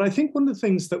 But I think one of the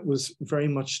things that was very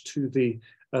much to the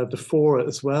fore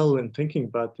as well in thinking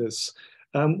about this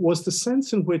was the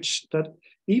sense in which that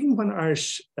even when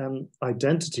Irish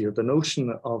identity, or the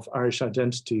notion of Irish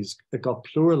identities, got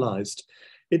pluralized,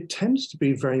 it tends to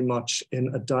be very much in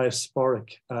a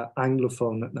diasporic,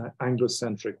 Anglophone,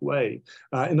 Anglocentric way.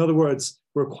 In other words,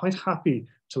 we're quite happy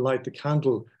to light the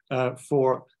candle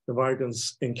for the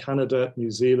migrants in Canada,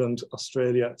 New Zealand,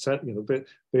 Australia, etc. You know,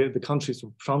 the countries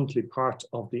were prominently part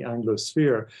of the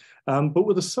Anglosphere. But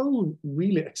with the sole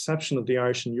really exception of the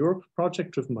Irish in Europe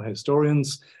project, driven by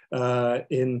historians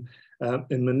in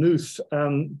Maynooth,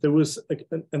 there was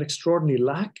an extraordinary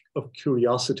lack of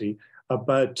curiosity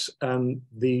about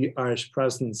the Irish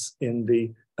presence in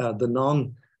the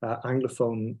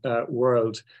non-Anglophone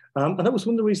world. And that was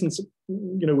one of the reasons,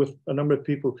 you know, with a number of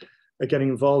people getting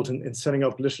involved in setting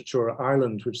up Literature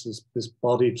Ireland, which is this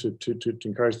body to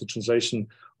encourage the translation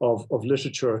of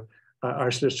literature,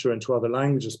 Irish literature into other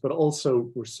languages, but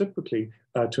also reciprocally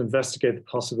to investigate the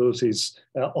possibilities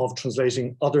of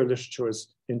translating other literatures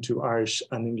into Irish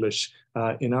and English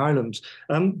in Ireland.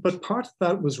 But part of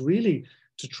that was really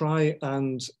to try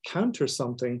and counter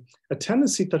something, a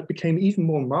tendency that became even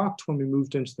more marked when we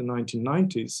moved into the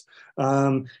 1990s.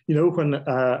 You know, when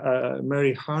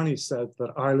Mary Harney said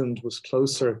that Ireland was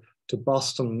closer to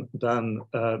Boston than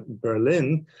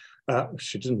Berlin,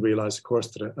 she didn't realize, of course,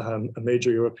 that a major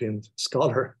European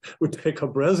scholar would take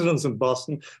up residence in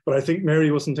Boston. But I think Mary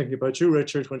wasn't thinking about you,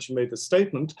 Richard, when she made the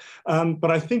statement.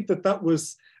 But I think that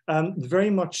was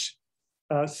very much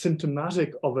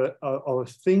symptomatic of a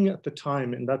thing at the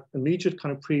time, in that immediate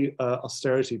kind of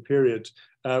pre-austerity period,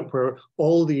 where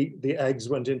all the eggs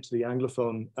went into the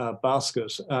Anglophone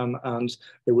basket, and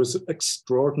there was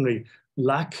extraordinary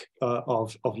lack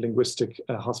of linguistic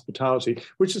hospitality,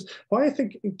 which is why I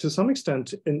think, to some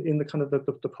extent, in the kind of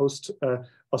the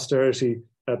post-austerity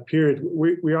period,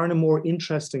 we are in a more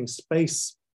interesting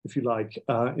space, if you like,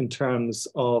 in terms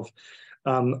of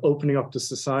opening up the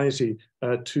society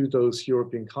to those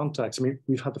European contacts. I mean,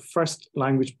 we've had the first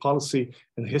language policy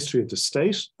in the history of the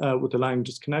state with the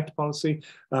Languages Connect policy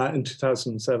in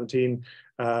 2017.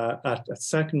 At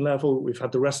second level, we've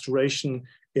had the restoration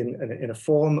in a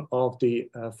form of the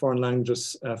Foreign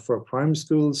Languages for Primary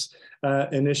Schools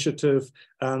initiative.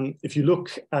 If you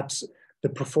look at the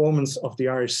performance of the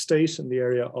Irish state in the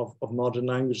area of modern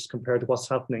languages compared to what's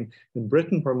happening in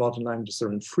Britain, where modern languages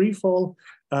are in free fall,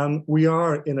 we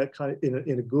are in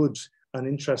a good an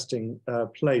interesting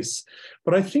place.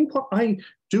 But I think what I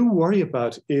do worry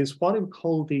about is what I would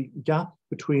call the gap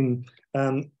between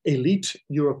elite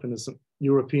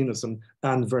Europeanism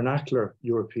and vernacular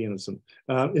Europeanism.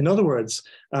 In other words,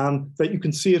 that you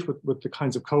can see it with the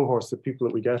kinds of cohorts, the people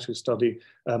that we get who study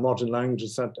modern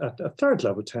languages at third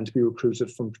level tend to be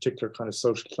recruited from particular kind of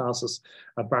social classes,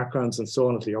 backgrounds, and so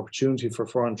on, the opportunity for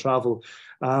foreign travel.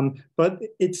 But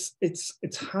it's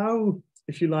how,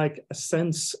 if you like, a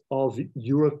sense of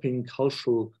European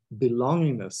cultural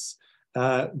belongingness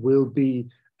will be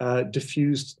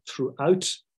diffused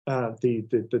throughout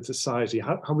the society.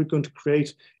 How are we going to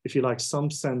create, if you like,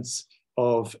 some sense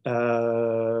of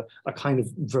a kind of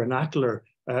vernacular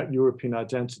European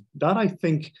identity? That, I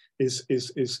think, is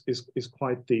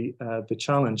quite the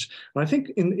challenge. And I think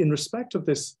in respect of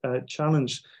this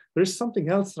challenge, there is something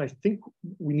else that I think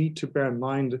we need to bear in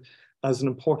mind as an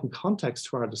important context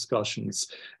to our discussions,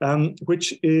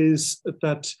 which is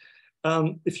that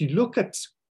if you look at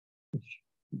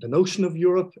the notion of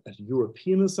Europe as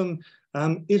Europeanism,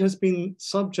 it has been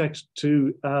subject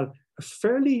to a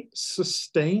fairly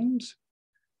sustained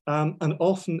and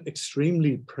often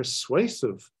extremely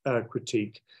persuasive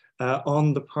critique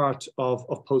on the part of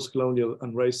post-colonial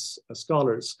and race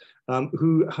scholars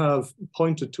who have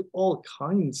pointed to all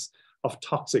kinds of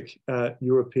toxic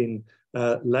European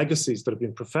legacies that have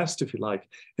been professed, if you like,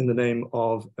 in the name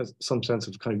of some sense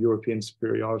of kind of European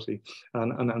superiority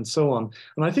and so on.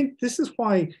 And I think this is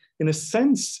why, in a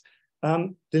sense,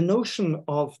 the notion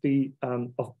of the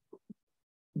of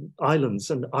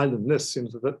islands and islandness, you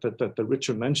know, that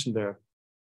Richard mentioned there,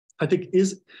 I think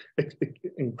is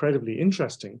incredibly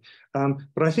interesting.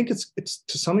 But I think it's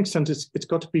to some extent it's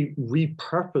got to be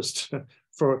repurposed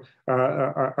for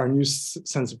our new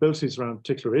sensibilities around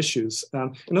particular issues.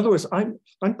 In other words, I'm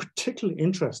particularly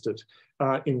interested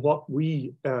in what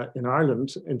we in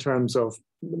Ireland, in terms of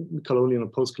colonial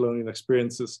and post-colonial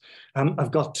experiences,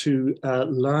 I've got to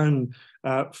learn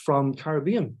from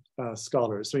Caribbean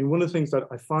scholars. I mean, one of the things that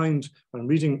I find when I'm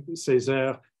reading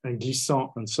Césaire and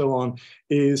Glissant and so on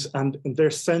is, and their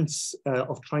sense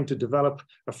of trying to develop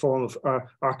a form of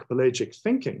archipelagic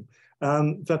thinking,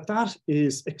 that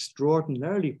is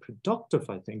extraordinarily productive,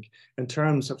 I think, in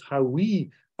terms of how we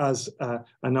as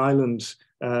an island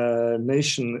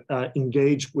nation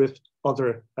engage with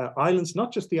other islands,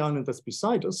 not just the island that's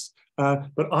beside us,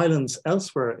 but islands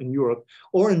elsewhere in Europe,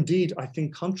 or indeed, I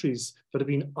think, countries that have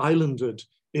been islanded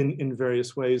in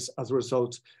various ways as a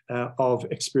result of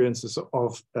experiences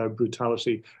of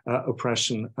brutality,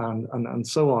 oppression, and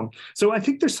so on. So I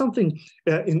think there's something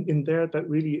in there that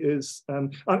really is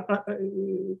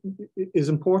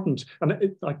important.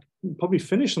 And I probably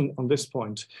finish on this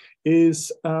point,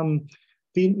 is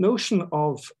the notion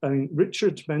of, I mean,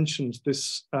 Richard mentioned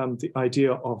this, the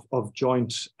idea of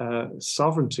joint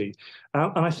sovereignty.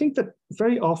 And I think that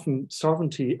very often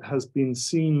sovereignty has been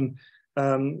seen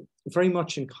very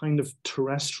much in kind of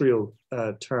terrestrial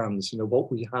terms, you know,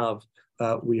 what we have,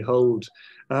 we hold.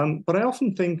 But I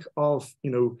often think of,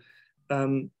 you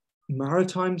know,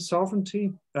 maritime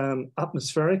sovereignty,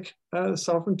 atmospheric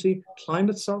sovereignty,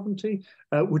 climate sovereignty,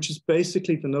 which is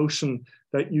basically the notion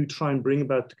that you try and bring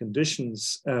about the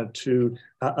conditions to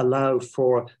allow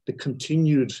for the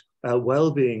continued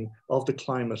well-being of the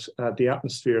climate, the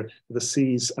atmosphere, the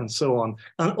seas, and so on.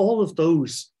 And all of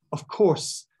those, of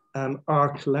course,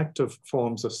 are collective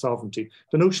forms of sovereignty.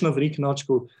 The notion of an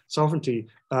ecological sovereignty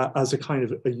as a kind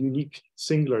of a unique,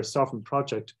 singular sovereign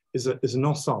project is a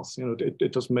nonsense. You know,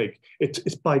 it doesn't make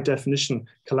it's by definition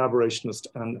collaborationist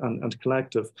and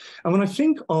collective. And when I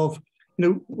think of, you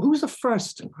know, who was the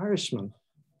first Irishman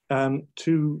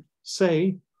to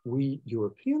say we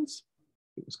Europeans?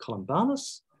 It was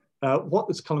Columbanus. What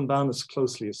is Columbanus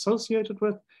closely associated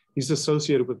with? He's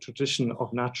associated with tradition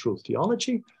of natural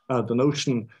theology, the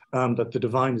notion that the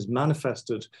divine is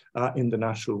manifested in the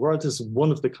natural world. This is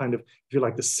one of the kind of, if you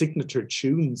like, the signature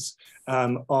tunes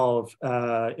of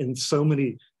in so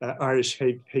many Irish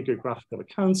hagiographical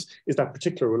accounts, is that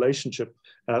particular relationship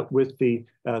with the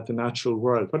natural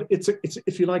world. But it's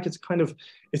if you like, it's kind of,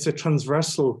 it's a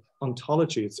transversal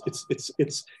ontology.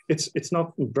 It's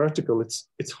not vertical.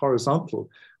 It's horizontal.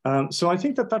 So I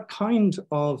think that kind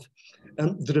of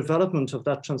the development of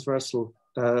that transversal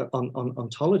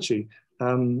ontology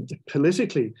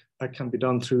politically can be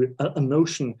done through a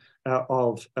notion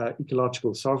of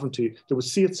ecological sovereignty that would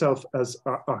see itself as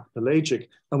archipelagic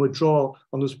and would draw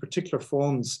on those particular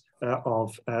forms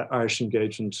of Irish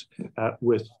engagement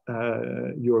with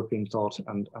European thought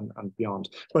and beyond.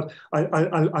 But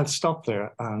I'll stop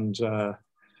there, and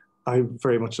I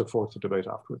very much look forward to debate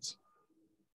afterwards.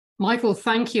 Michael,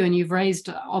 thank you. And you've raised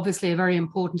obviously a very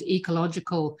important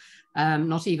ecological,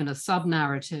 not even a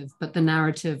sub-narrative, but the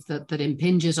narrative that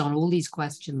impinges on all these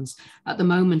questions at the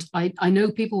moment. I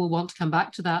know people will want to come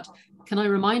back to that. Can I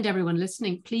remind everyone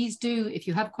listening, please do, if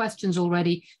you have questions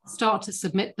already, start to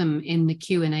submit them in the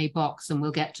Q&A box, and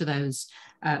we'll get to those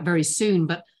very soon.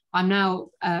 But I'm now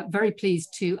very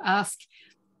pleased to ask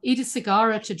Eda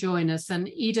Sagarra to join us. And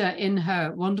Eda, in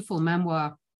her wonderful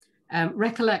memoir,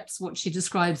 recollects what she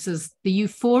describes as the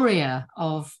euphoria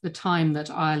of the time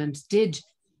that Ireland did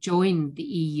join the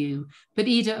EU. But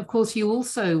Eda, of course, you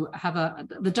also have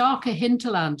the darker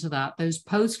hinterland to that, those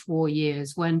post-war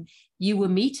years when you were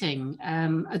meeting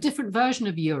a different version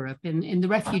of Europe in the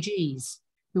refugees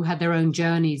who had their own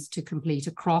journeys to complete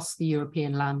across the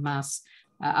European landmass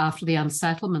after the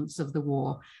unsettlements of the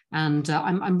war. And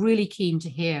I'm really keen to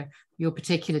hear your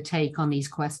particular take on these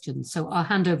questions. So I'll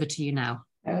hand over to you now.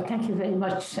 Thank you very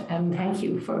much, and thank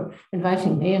you for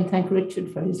inviting me, and thank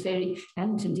Richard for his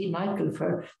and indeed Michael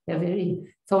for their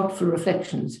very thoughtful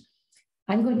reflections.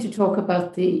 I'm going to talk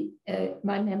about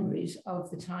my memories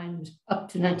of the times up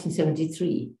to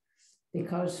 1973,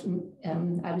 because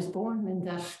I was born in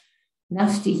that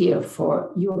nasty year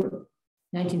for Europe,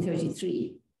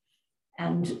 1933,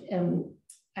 and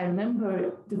I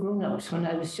remember the grown-ups when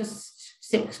I was just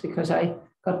 6, because I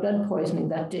got blood poisoning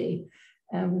that day.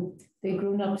 The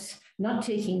grown-ups not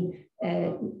taking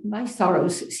my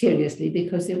sorrows seriously,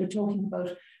 because they were talking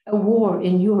about a war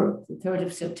in Europe, the 3rd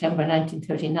of September,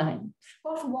 1939.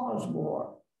 What was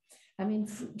war? I mean,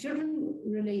 children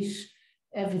relate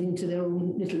everything to their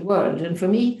own little world. And for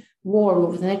me, war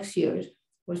over the next years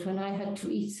was when I had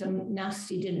to eat some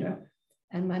nasty dinner.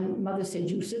 And my mother said,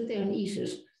 you sit there and eat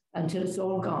it until it's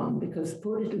all gone, because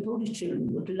poor little Polish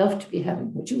children would love to be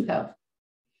having what you have.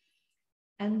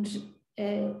 And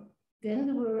then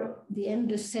there were the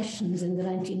endless sessions in the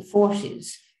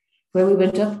 1940s, where we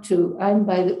went up to, I'm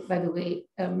by the way,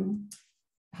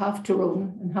 half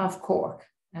Tyrone and half Cork,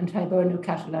 and Hiberno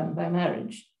Catalan by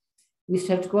marriage. We used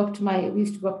to go up to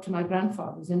my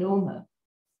grandfather's in Oma,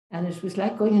 and it was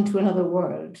like going into another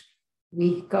world.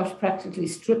 We got practically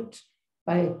stripped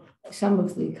by some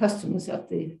of the customs at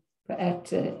the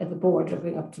border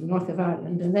going up to the north of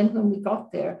Ireland. And then when we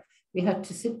got there, we had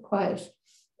to sit quiet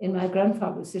in my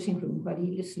grandfather's sitting room while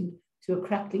he listened to a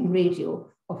crackling radio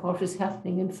of what was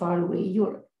happening in faraway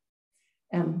Europe.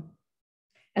 And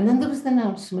then there was the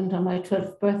announcement on my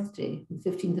 12th birthday, the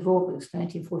 15th of August,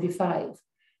 1945,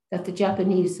 that the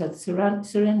Japanese had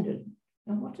surrendered.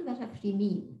 Now, what did that actually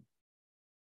mean?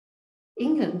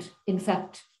 England, in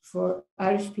fact, for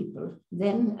Irish people,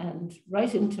 then and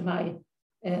right into my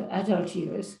adult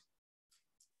years,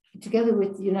 together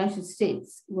with the United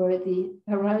States, were the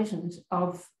horizons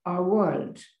of our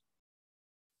world.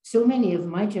 So many of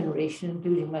my generation,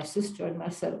 including my sister and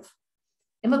myself,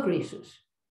 immigrated,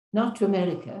 not to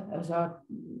America, as our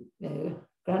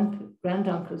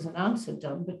granduncles and aunts had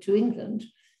done, but to England,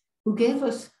 who gave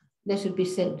us, let it be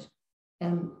said,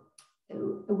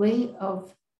 a way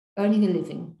of earning a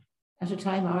living at a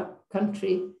time our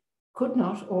country could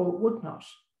not or would not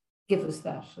give us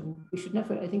that. And we should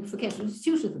never, I think, forget it. It's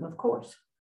due to them, of course.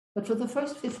 But for the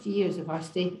first 50 years of our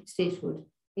statehood,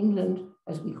 England,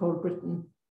 as we call Britain,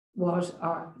 was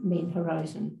our main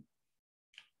horizon.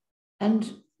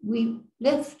 And we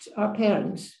left our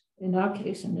parents, in our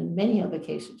case and in many other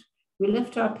cases, we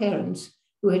left our parents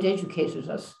who had educated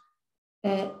us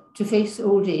to face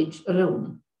old age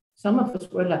alone. Some of us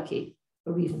were lucky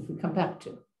for reasons we come back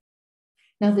to.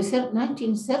 Now, the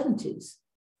 1970s,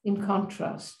 in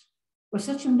contrast, were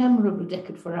such a memorable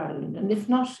decade for Ireland, and if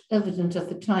not evident at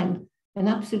the time, an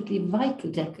absolutely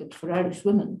vital decade for Irish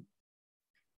women.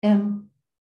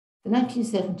 The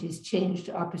 1970s changed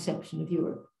our perception of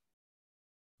Europe.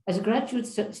 As a graduate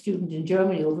student in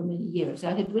Germany over many years,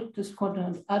 I had witnessed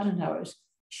Konrad Adenauer's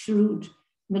shrewd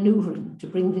maneuvering to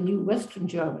bring the new Western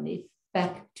Germany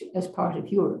back as part of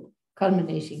Europe,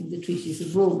 culminating in the treaties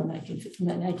of Rome in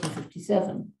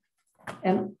 1957.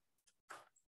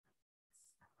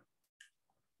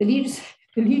 The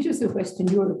leaders of Western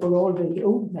Europe were all very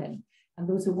old men. And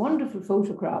there was a wonderful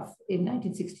photograph in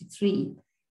 1963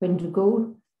 when de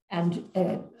Gaulle and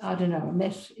Adenauer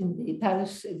met in the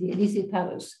Palace, the Élysée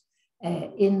Palace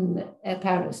in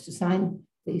Paris to sign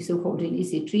the so-called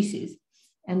Élysée treaties.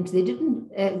 And they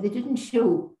didn't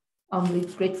show on the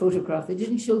great photograph, they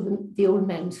didn't show the old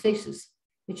men's faces.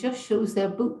 It just shows their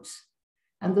boots.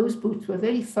 And those boots were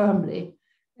very firmly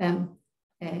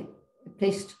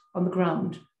placed on the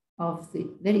ground of the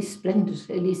very splendid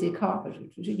Élysée carpet,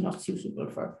 which was really not suitable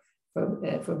for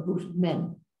booted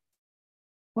men.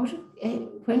 what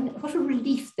a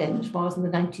relief then it was in the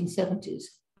 1970s.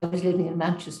 I was living in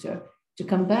Manchester, to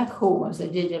come back home, as I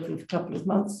did every couple of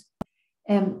months,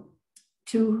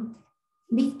 to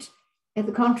meet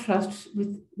the contrast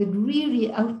with the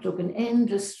dreary outlook and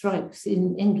endless strikes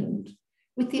in England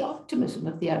with the optimism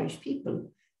of the Irish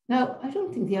people. Now, I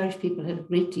don't think the Irish people had a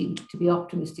great deal to be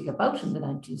optimistic about in the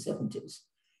 1970s,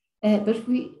 but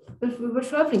we were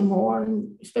traveling more,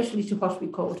 and especially to what we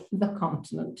called the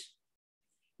continent.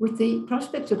 With the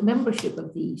prospect of membership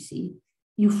of the EC,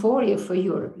 euphoria for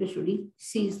Europe literally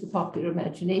seized the popular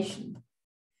imagination.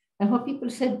 And what people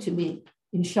said to me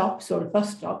in shops or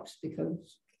bus stops,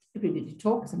 because everybody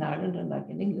talks in Ireland, unlike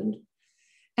in England,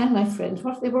 and my friends,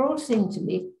 what they were all saying to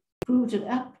me proved an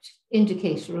apt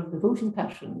indicator of the voting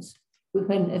patterns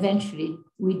when eventually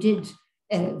we did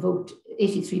vote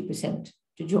 83%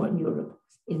 to join Europe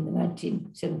in the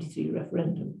 1973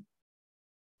 referendum.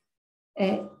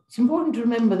 It's important to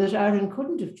remember that Ireland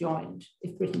couldn't have joined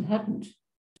if Britain hadn't,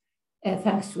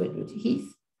 thanks to Edward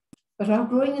Heath. But our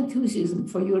growing enthusiasm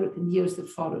for Europe in the years that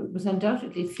followed was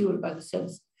undoubtedly fueled by the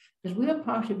sense that we are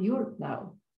part of Europe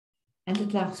now, and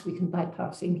at last we can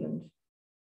bypass England.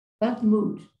 That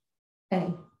mood,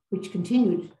 which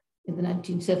continued in the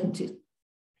 1970s,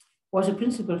 was a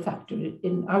principal factor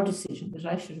in our decision that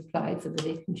I should apply for the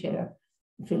vacant chair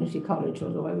in Trinity College,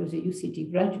 although I was a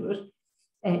UCT graduate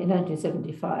in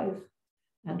 1975,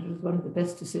 and it was one of the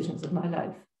best decisions of my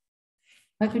life.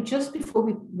 I could just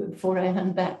before I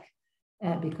hand back,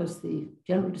 because the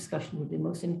general discussion would be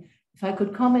most, if I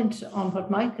could comment on what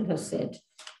Michael has said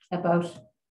about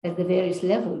the various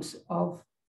levels of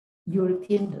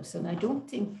Europeanness, and I don't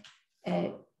think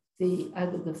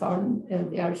either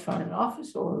the Irish Foreign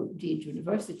Office or indeed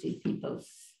university people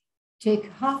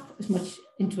take half as much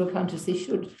into account as they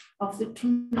should of the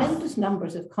tremendous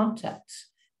numbers of contacts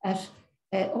at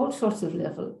all sorts of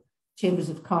level, chambers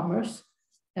of commerce,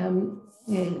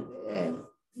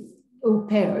 au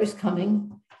pairs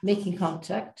coming, making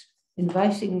contact,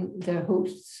 inviting their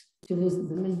hosts to visit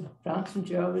them in France and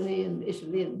Germany and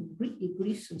Italy and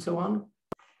Greece and so on.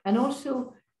 And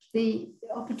also the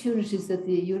opportunities that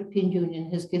the European Union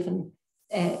has given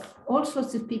all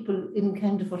sorts of people in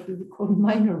kind of what we would call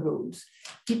minor roles,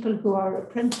 people who are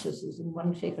apprentices in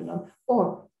one shape or another,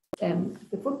 or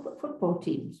the football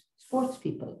teams, sports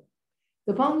people.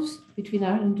 The bonds between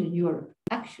Ireland and Europe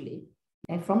actually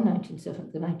from the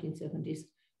 1970s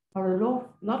are a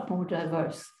lot more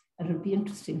diverse, and it would be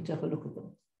interesting to have a look at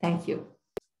them. Thank you.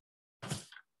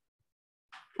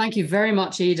 Thank you very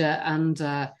much, Eda. And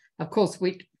of course,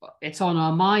 it's on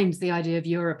our minds, the idea of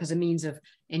Europe as a means of,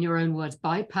 in your own words,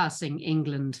 bypassing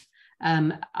England.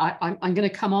 I'm going to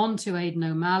come on to Aidan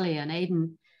O'Malley, and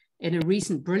Aidan, in a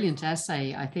recent brilliant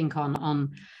essay, I think,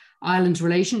 on Ireland's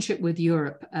relationship with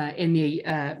Europe in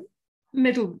the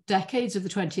middle decades of the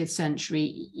 20th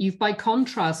century, you've by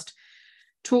contrast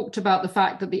talked about the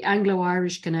fact that the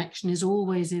Anglo-Irish connection is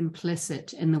always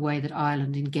implicit in the way that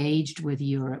Ireland engaged with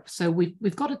Europe. So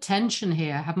we've got a tension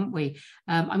here, haven't we?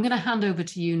 I'm going to hand over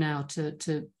to you now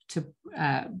to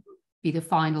be the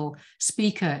final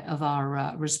speaker of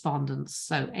our respondents.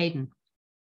 So Aidan.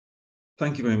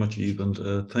 Thank you very much, Eve,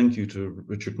 and thank you to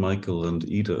Richard, Michael and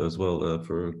Eda as well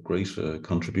for great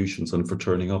contributions and for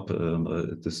turning up.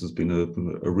 This has been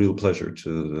a real pleasure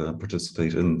to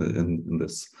participate in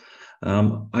this.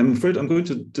 I'm afraid I'm going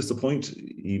to disappoint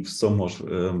Eve somewhat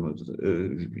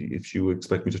if you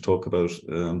expect me to talk about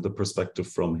the perspective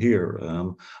from here.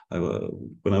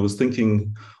 When I was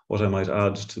thinking what I might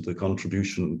add to the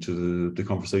contribution to the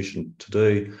conversation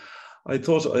today, I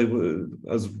thought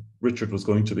as Richard was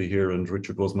going to be here and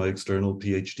Richard was my external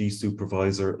PhD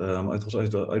supervisor, I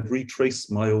thought I'd retrace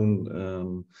my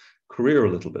own career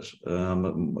a little bit.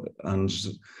 And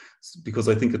because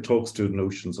I think it talks to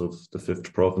notions of the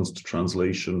fifth province, to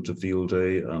translation, to field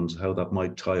day, and how that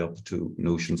might tie up to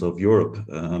notions of Europe.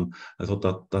 I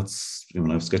thought that's,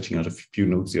 when I was sketching out a few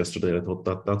notes yesterday, I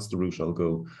thought that's the route I'll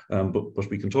go. But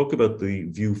we can talk about the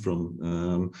view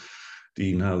from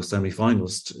the now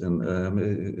semi-finalist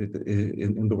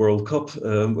in the World Cup,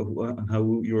 and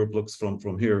how Europe looks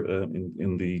from here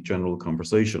in the general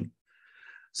conversation.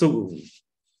 So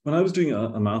when I was doing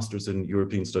a master's in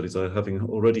European studies, having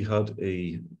already had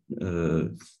a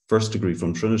first degree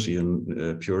from Trinity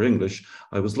in pure English,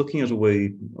 I was looking at a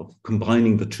way of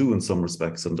combining the two in some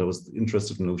respects, and I was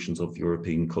interested in notions of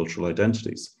European cultural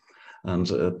identities. And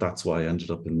that's why I ended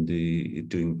up doing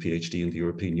a PhD in the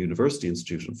European University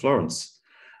Institute in Florence.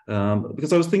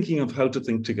 Because I was thinking of how to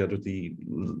think together the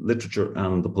literature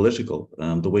and the political,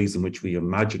 the ways in which we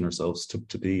imagine ourselves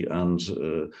to be, and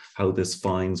how this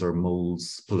finds or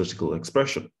molds political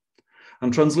expression.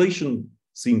 And translation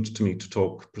seemed to me to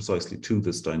talk precisely to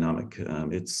this dynamic.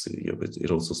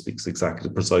 It also speaks exactly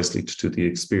precisely to the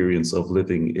experience of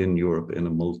living in Europe in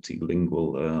a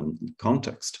multilingual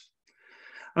context.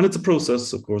 And it's a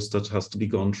process, of course, that has to be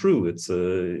gone through. It's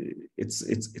in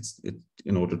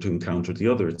order to encounter the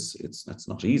other. It's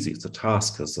not easy. It's a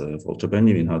task, as Walter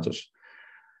Benjamin had it.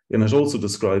 And it also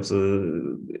describes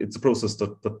it's a process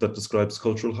that describes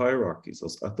cultural hierarchies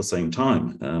at the same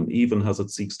time, even as it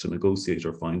seeks to negotiate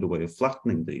or find a way of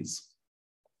flattening these.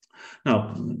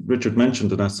 Now, Richard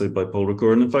mentioned an essay by Paul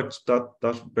Ricoeur, and in fact,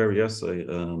 that very essay,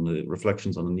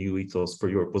 Reflections on a New Ethos for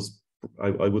Europe, was,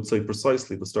 I would say,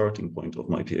 precisely the starting point of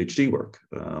my PhD work.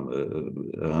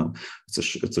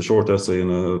 It's a short essay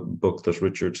in a book that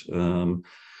Richard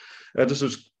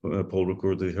edited, Paul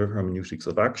Ricoeur, The Hermeneutics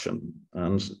of Action.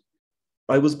 And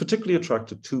I was particularly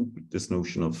attracted to this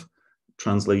notion of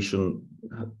translation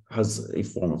as a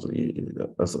form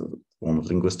of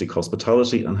linguistic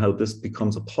hospitality, and how this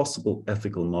becomes a possible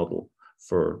ethical model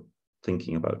for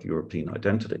thinking about European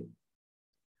identity.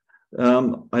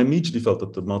 I immediately felt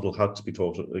that the model had to be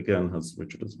taught, again, as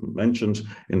Richard has mentioned,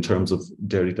 in terms of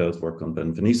Derrida's work on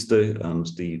Benveniste and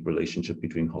the relationship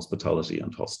between hospitality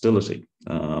and hostility.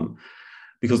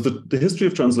 Because the history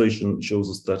of translation shows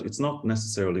us that it's not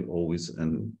necessarily always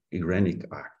an irenic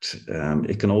act.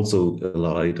 It can also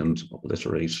elide and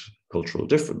obliterate cultural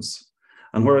difference.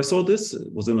 And where I saw this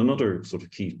was in another sort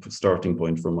of key starting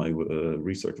point for my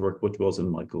research work, which was in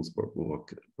Michael's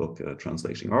book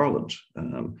Translating Ireland,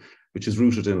 which is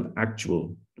rooted in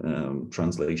actual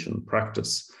translation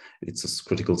practice. It's a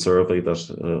critical survey that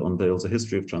unveils a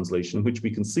history of translation in which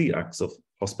we can see acts of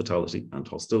hospitality and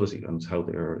hostility and how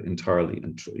they are entirely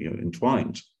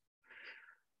entwined.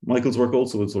 Michael's work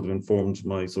also sort of informed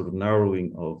my sort of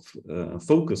narrowing of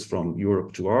focus from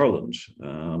Europe to Ireland,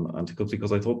 and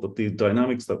because I thought that the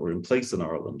dynamics that were in place in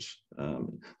Ireland,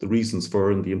 the reasons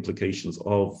for and the implications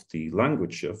of the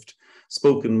language shift,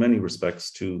 spoke in many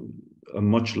respects to a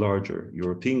much larger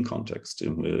European context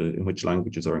in which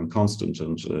languages are in constant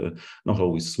and not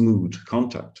always smooth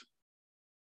contact.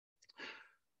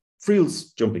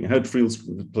 Friel's, jumping ahead, Friel's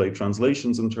play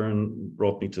Translations in turn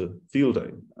brought me to Field Day.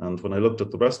 And when I looked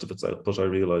at the rest of its output, I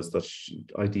realized that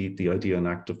the idea and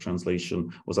act of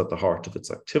translation was at the heart of its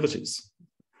activities.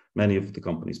 Many of the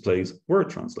company's plays were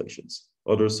translations.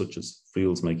 Others, such as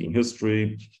Friel's Making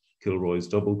History, Kilroy's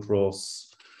Double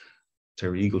Cross,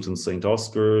 Terry Eagleton's St.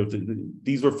 Oscar,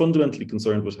 these were fundamentally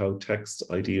concerned with how text,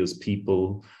 ideas,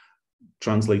 people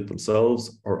translate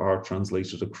themselves or are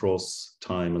translated across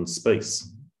time and space.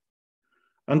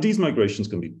 And these migrations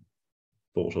can be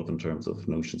thought of in terms of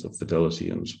notions of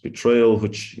fidelity and betrayal,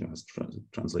 which, as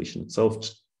translation itself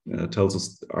tells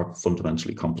us, are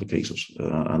fundamentally complicated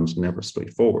and never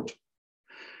straightforward.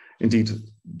 Indeed,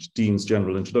 Dean's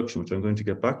general introduction, which I'm going to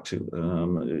get back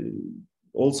to,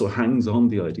 also hangs on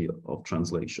the idea of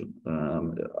translation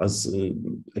as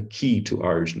a key to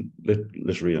Irish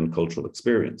literary and cultural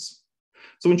experience.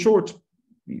 So in short,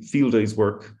 Field Day's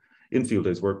work,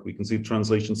 we can see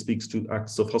translation speaks to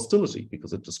acts of hostility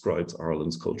because it describes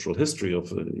Ireland's cultural history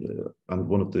and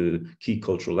one of the key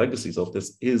cultural legacies of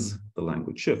this is the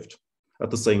language shift.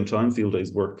 At the same time, Field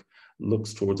Day's work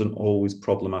looks towards an always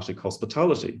problematic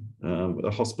hospitality, a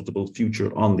hospitable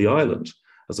future on the island,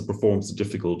 as it performs the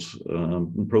difficult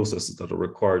processes that are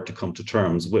required to come to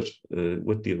terms with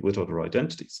other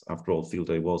identities. After all, Field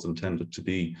Day was intended to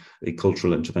be a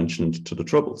cultural intervention into the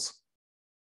Troubles.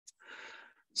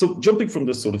 So jumping from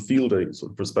this sort of Field Day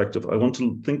sort of perspective, I want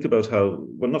to think about how,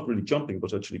 well, not really jumping,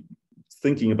 but actually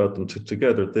thinking about them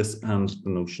together, this and the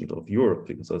notion of Europe,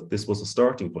 because this was a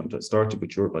starting point. I started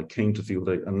with Europe, I came to Field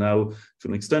Day, and now to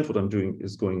an extent what I'm doing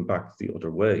is going back the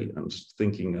other way and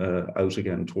thinking out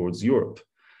again towards Europe.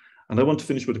 And I want to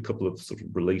finish with a couple of sort of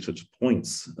related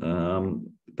points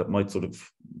that might sort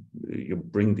of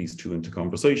bring these two into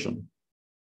conversation.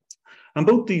 And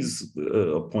both these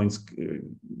points,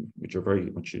 which are very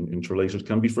much interrelated,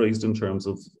 can be phrased in terms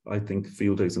of, I think,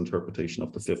 Field Day's interpretation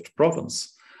of the fifth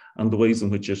province and the ways in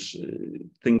which it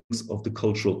thinks of the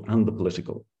cultural and the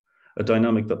political, a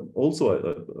dynamic that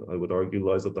also, I would argue,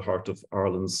 lies at the heart of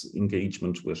Ireland's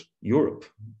engagement with Europe.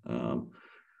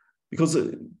 Because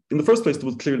in the first place, there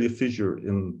was clearly a fissure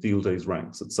in Field Day's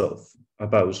ranks itself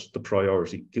about the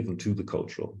priority given to the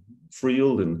cultural.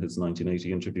 Friel, in his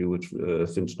 1980 interview with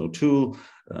Fintan O'Toole,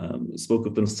 spoke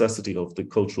of the necessity of the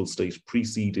cultural state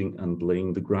preceding and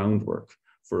laying the groundwork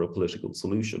for a political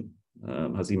solution.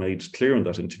 As he made clear in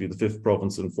that interview, the fifth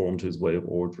province informed his way of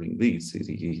ordering these.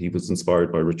 He was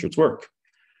inspired by Richard's work.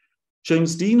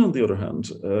 James Dean, on the other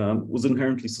hand, was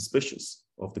inherently suspicious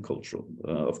of the cultural,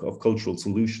 of cultural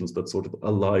solutions that sort of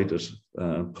elided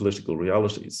political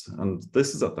realities. And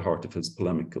this is at the heart of his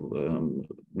polemical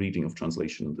reading of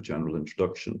translation in the general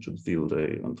introduction to the Field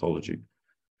Day anthology,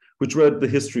 which read the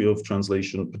history of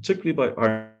translation, particularly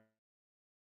by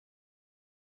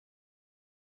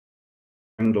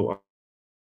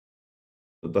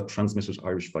that transmitted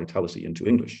Irish vitality into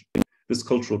English. This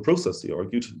cultural process, he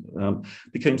argued,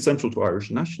 became central to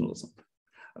Irish nationalism,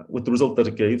 with the result that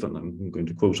it gave, and I'm going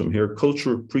to quote him here,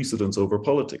 culture precedence over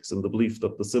politics, in the belief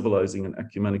that the civilizing and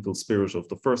ecumenical spirit of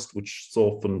the first, which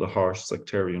softened the harsh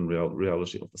sectarian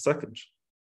reality of the second.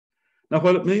 Now,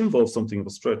 while it may involve something of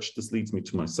a stretch, this leads me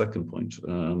to my second point,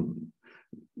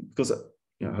 because,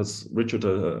 as Richard,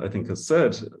 I think, has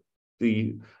said,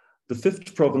 the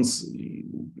fifth province,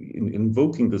 in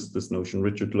invoking this notion,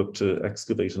 Richard looked to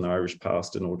excavate an Irish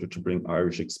past in order to bring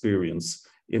Irish experience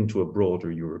into a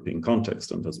broader European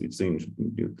context. And as we've seen,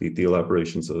 the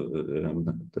elaborations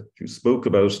that you spoke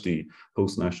about, the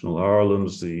post-national Ireland,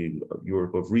 the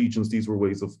Europe of regions, these were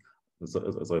ways of, as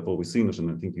I've always seen it, and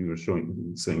I think you were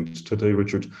saying today,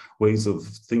 Richard, ways of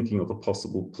thinking of a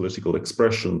possible political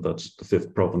expression that the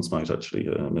fifth province might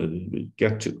actually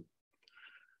get to.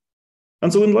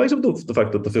 And so in light of the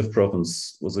fact that the fifth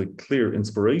province was a clear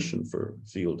inspiration for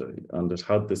Field Day and it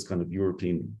had this kind of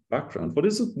European background, what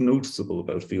is noticeable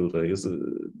about Field Day is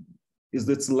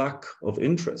its lack of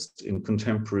interest in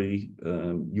contemporary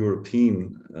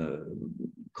European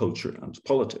culture and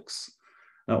politics.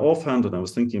 Now, offhand, and I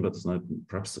was thinking about this, and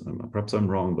perhaps I'm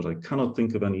wrong, but I cannot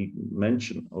think of any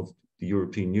mention of the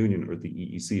European Union or the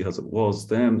EEC as it was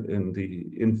then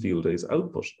in Field Day's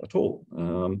output at all.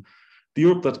 The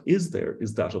Europe that is there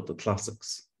is that of the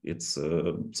classics. It's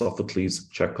Sophocles,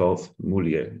 Chekhov,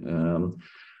 Molière.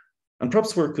 And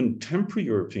perhaps where contemporary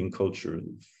European culture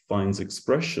finds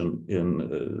expression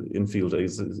in Field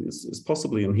Days is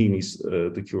possibly in Heaney's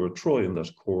The Cure of Troy, in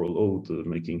that choral ode,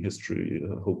 Making History,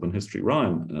 Hope and History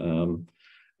Rhyme.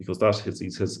 Because that, as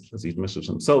he admitted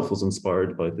himself, was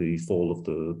inspired by the fall of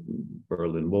the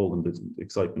Berlin Wall and the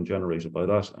excitement generated by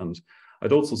that. And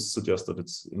I'd also suggest that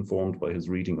it's informed by his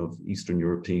reading of Eastern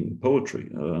European poetry,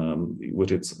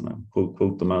 with its, and I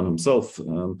quote the man himself,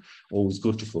 always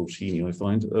good to quote Heaney, I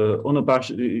find, unabashed.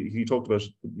 He talked about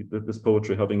this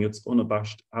poetry having its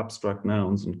unabashed abstract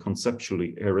nouns and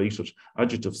conceptually aerated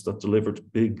adjectives that delivered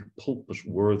big,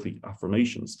 pulpit-worthy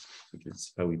affirmations, which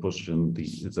is how he put it in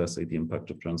his essay, The Impact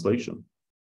of Translation.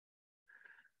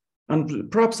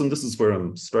 And perhaps, and this is where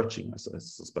I'm stretching, I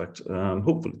suspect,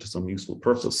 hopefully to some useful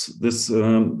purpose, this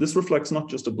reflects not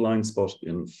just a blind spot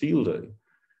in Field Day,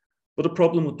 but a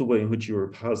problem with the way in which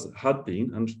Europe had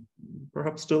been, and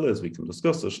perhaps still is, we can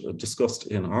discuss it, discussed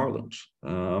in Ireland.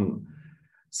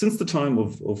 Since the time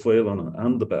of Whelan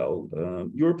and the Bell,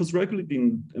 Europe has regularly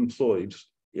been employed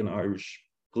in Irish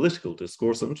political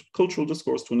discourse and cultural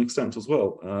discourse to an extent as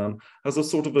well, as a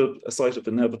sort of a site of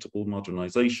inevitable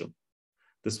modernization.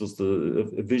 This was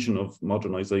a vision of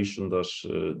modernization that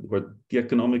where the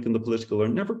economic and the political are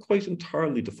never quite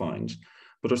entirely defined,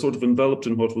 but are sort of enveloped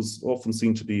in what was often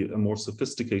seen to be a more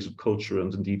sophisticated culture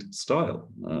and indeed style.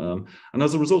 And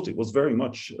as a result, it was very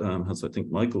much, as I think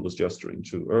Michael was gesturing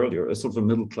to earlier, a sort of a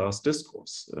middle-class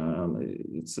discourse.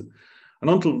 And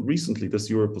until recently, this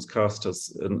Europe was cast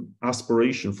as an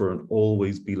aspiration for an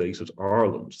always belated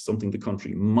Ireland, something the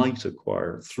country might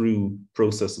acquire through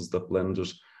processes that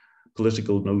blended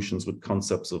political notions with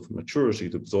concepts of maturity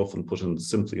that was often put in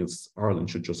simply as Ireland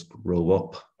should just grow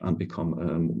up and become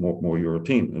more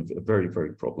European, a very,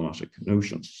 very problematic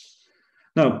notion.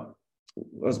 Now,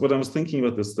 when I was thinking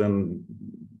about this then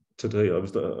today, I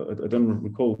then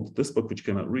recalled this book which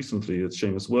came out recently. It's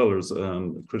Seamus Weller's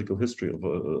Critical History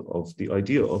of the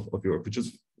Idea of Europe, which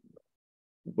is,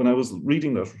 when I was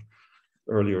reading that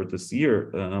earlier this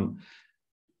year,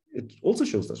 it also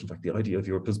shows that, in fact, the idea of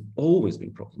Europe has always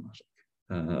been problematic,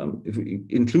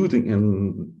 including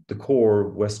in the core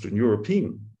Western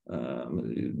European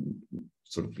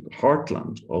sort of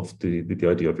heartland of the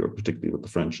idea of Europe, particularly with the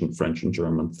French and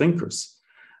German thinkers.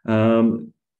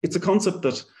 It's a concept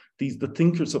that the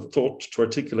thinkers have thought to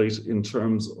articulate in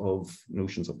terms of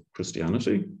notions of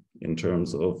Christianity, in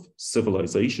terms of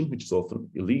civilization, which is often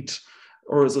elite,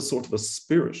 or as a sort of a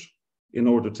spirit, in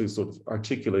order to sort of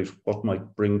articulate what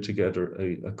might bring together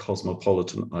a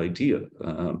cosmopolitan idea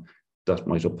that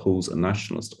might oppose a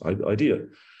nationalist idea.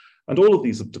 And all of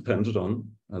these have depended on,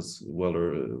 as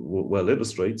Weller well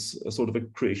illustrates, a sort of a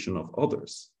creation of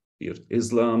others, be it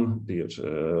Islam, be it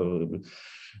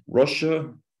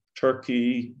Russia,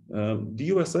 Turkey, the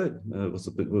USA was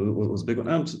a big one,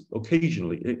 and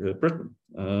occasionally Britain.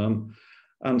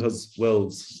 And as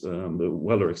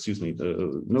Weller,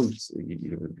 notes,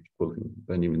 quoting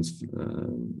Benjamin's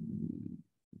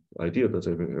idea that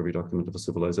every document of a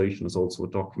civilization is also a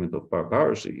document of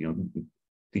barbarity. You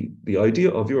know, the idea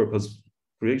of Europe has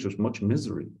created much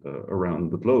misery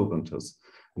around the globe, and as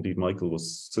indeed Michael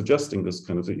was suggesting, this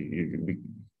kind of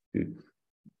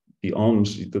beyond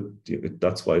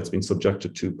that's why it's been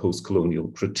subjected to post-colonial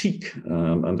critique,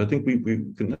 and I think we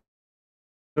can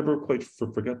never quite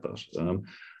forget that.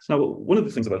 Now, one of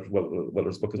the things about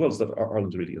Weller's book as well is that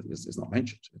Ireland really is not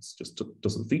mentioned. It's just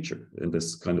doesn't feature in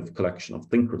this kind of collection of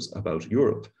thinkers about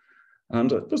Europe, and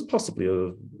that's possibly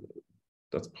a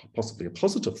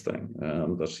positive thing,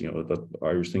 that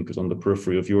Irish thinkers on the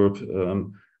periphery of Europe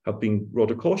have been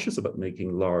rather cautious about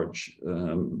making large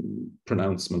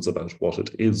pronouncements about what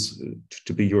it is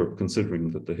to be Europe,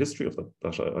 considering the history of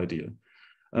that idea.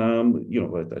 I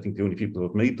think the only people who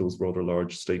have made those rather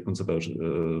large statements about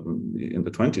in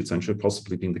the 20th century have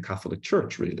possibly been the Catholic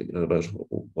Church, really, about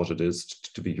what it is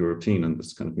to be European and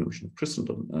this kind of notion of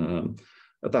Christendom.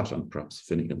 At that, and perhaps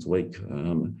Finnegan's Wake.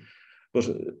 But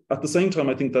at the same time,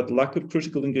 I think that lack of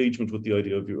critical engagement with the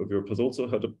idea of Europe has also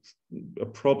had a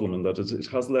problem, in that it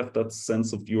has left that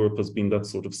sense of Europe as being that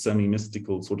sort of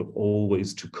semi-mystical, sort of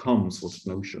always to come sort of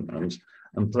notion.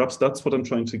 And perhaps that's what I'm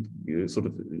trying to sort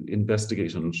of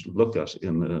investigate and look at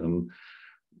in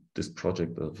this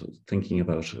project of thinking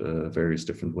about various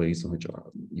different ways in which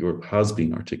Europe has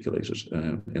been articulated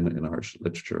in Irish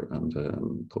literature and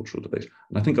cultural debate.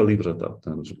 And I think I'll leave it at that,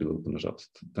 and we'll open it up.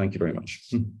 Thank you very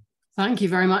much. Thank you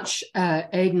very much,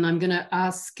 Aidan. I'm going to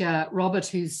ask Robert,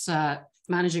 who's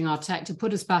managing our tech, to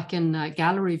put us back in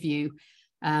gallery view.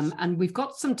 And we've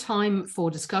got some time for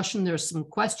discussion. There are some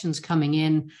questions coming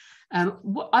in.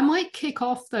 I might kick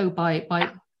off, though,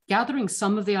 by gathering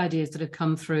some of the ideas that have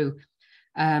come through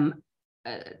from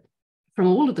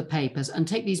all of the papers and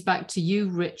take these back to you,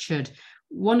 Richard.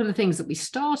 One of the things that we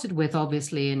started with,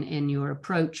 obviously, in your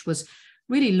approach was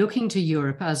really looking to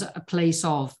Europe as a place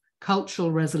of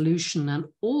cultural resolution and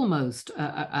almost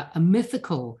a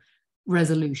mythical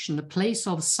resolution, a place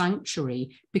of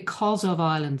sanctuary because of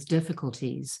Ireland's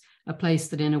difficulties, a place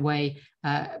that in a way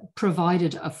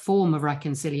provided a form of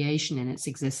reconciliation in its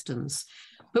existence.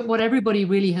 But what everybody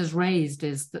really has raised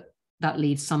is that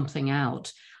leaves something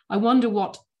out. I wonder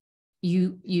what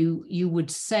you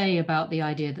would say about the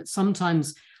idea that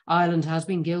sometimes Ireland has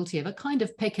been guilty of a kind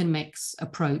of pick and mix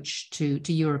approach to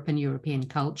Europe and European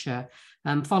culture,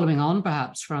 following on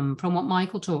perhaps from what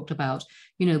Michael talked about.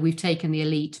 You know, we've taken the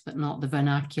elite, but not the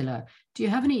vernacular. Do you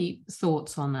have any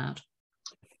thoughts on that?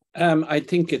 I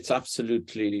think it's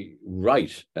absolutely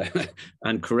right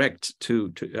and correct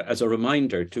to as a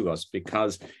reminder to us,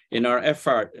 because in our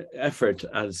effort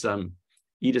as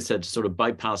Eda said, to sort of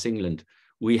bypass England,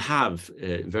 we have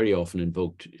very often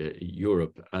invoked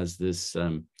Europe as this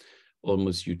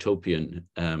almost utopian,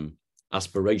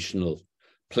 aspirational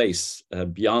place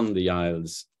beyond the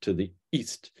Isles to the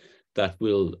east that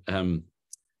will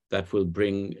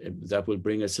bring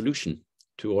a solution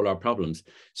to all our problems.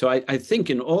 So I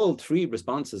think in all three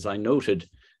responses I noted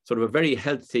sort of a very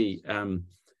healthy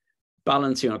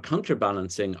balancing or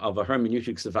counterbalancing of a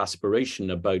hermeneutics of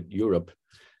aspiration about Europe,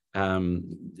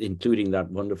 including that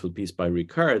wonderful piece by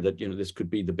Ricoeur that, you know, this could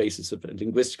be the basis of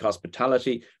linguistic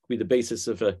hospitality, could be the basis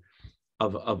of a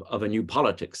new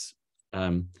politics.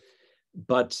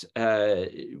 But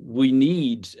we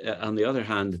need, on the other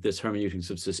hand, this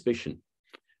hermeneutics of suspicion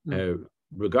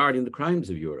regarding the crimes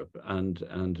of Europe, and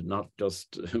not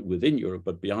just within Europe,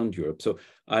 but beyond Europe. So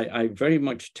I very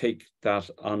much take that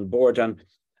on board,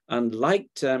 and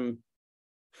liked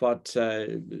what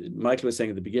Michael was saying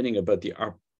at the beginning about the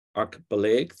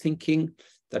archipelagic thinking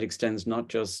that extends not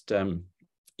just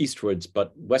eastwards,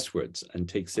 but westwards, and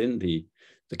takes in the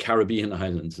Caribbean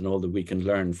islands and all that we can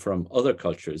learn from other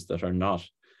cultures that are not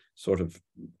sort of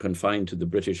confined to the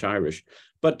British Irish,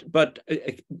 but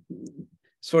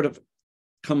sort of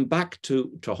come back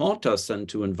to haunt us and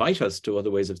to invite us to other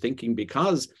ways of thinking,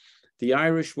 because the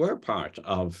Irish were part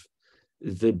of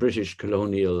the British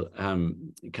colonial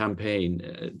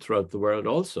campaign throughout the world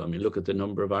also. I mean, look at the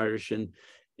number of Irish in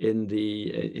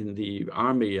the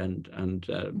army and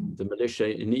the militia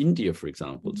in India, for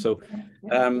example. So,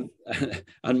 and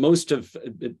most of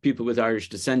people with Irish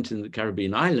descent in the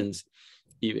Caribbean islands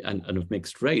and of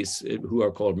mixed race, who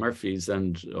are called Murphys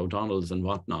and O'Donnells and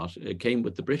whatnot, came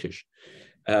with the British,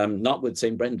 not with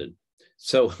St. Brendan.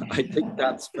 So I think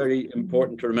that's very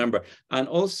important to remember. And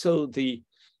also the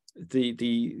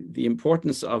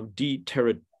importance of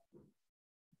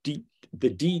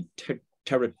the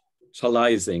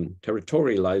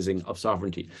territorializing of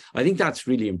sovereignty. I think that's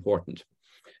really important.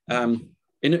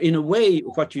 In a way,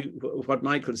 what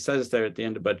Michael says there at the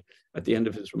end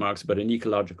of his remarks about an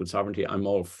ecological sovereignty, I'm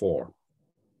all for.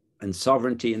 And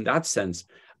sovereignty in that sense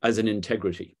as an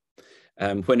integrity,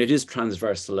 when it is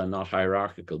transversal and not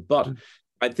hierarchical. But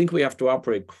I think we have to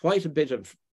operate quite a bit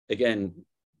of, again,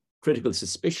 critical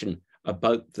suspicion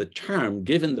about the term,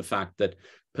 given the fact that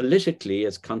politically,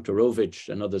 as Kantorovich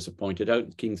and others have pointed out,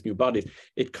 the King's New Bodies,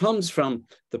 it comes from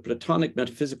the Platonic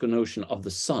metaphysical notion of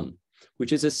the sun,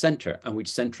 which is a center and which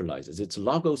centralizes. It's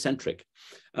logocentric.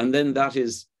 And then that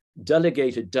is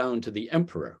delegated down to the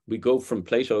emperor. We go from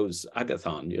Plato's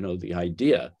agathon, you know, the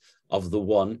idea of the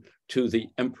one, to the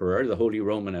emperor, the Holy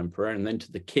Roman Emperor, and then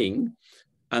to the king.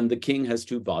 And the king has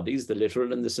two bodies, the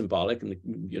literal and the symbolic. And,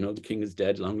 the king is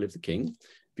dead, long live the king,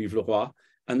 vive le roi.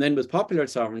 And then with popular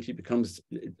sovereignty, it becomes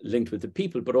linked with the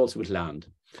people, but also with land.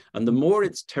 And the more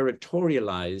it's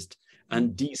territorialized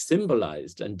and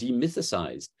de-symbolized and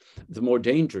demythicized, the more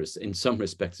dangerous in some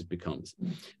respects it becomes.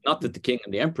 Not that the king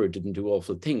and the emperor didn't do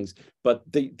awful things, but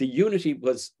the unity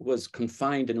was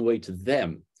confined in a way to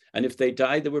them. And if they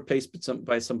died, they were placed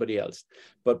by somebody else.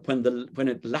 But when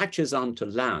it latches onto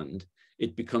land,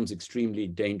 it becomes extremely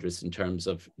dangerous in terms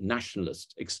of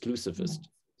nationalist, exclusivist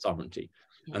sovereignty.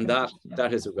 And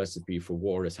that is a recipe for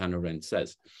war, as Hannah Arendt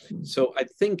says. So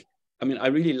I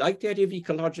really like the idea of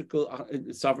ecological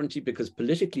sovereignty, because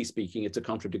politically speaking, it's a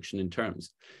contradiction in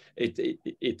terms.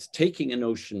 It's taking a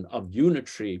notion of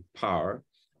unitary power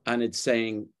and it's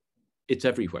saying it's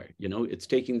everywhere, it's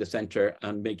taking the center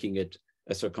and making it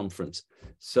a circumference.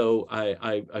 So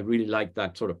I really like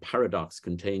that sort of paradox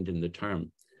contained in the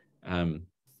term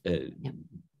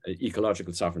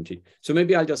ecological sovereignty. So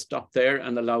maybe I'll just stop there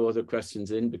and allow other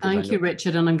questions in. Thank you,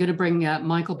 Richard. And I'm going to bring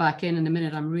Michael back in a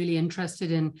minute. I'm really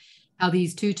interested in how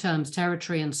these two terms,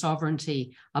 territory and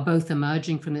sovereignty, are both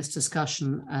emerging from this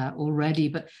discussion already.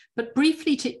 But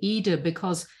briefly to Eda,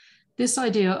 because this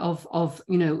idea of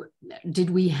did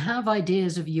we have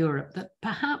ideas of Europe that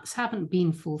perhaps haven't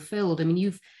been fulfilled? I mean,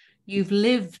 you've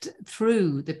lived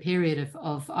through the period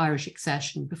of Irish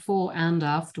accession before and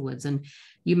afterwards, and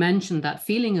you mentioned that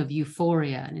feeling of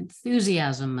euphoria and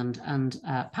enthusiasm and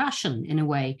passion, in a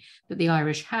way, that the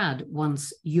Irish had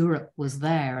once Europe was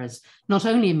there, as not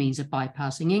only a means of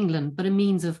bypassing England, but a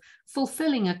means of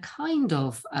fulfilling a kind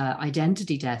of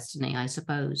identity destiny, I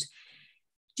suppose.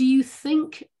 Do you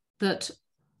think that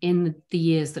in the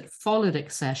years that followed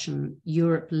accession,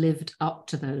 Europe lived up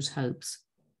to those hopes?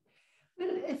 Well,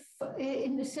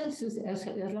 in the sense, as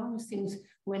long as things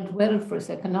went well for us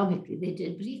economically, they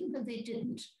did. But even when they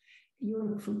didn't,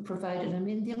 Europe provided,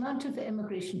 the amount of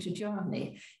emigration to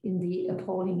Germany in the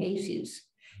appalling 80s,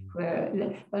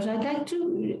 but I'd like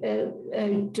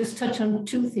to just touch on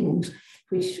two things,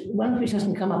 one of which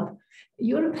hasn't come up.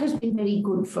 Europe has been very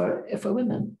good for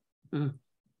women.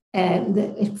 And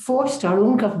it forced our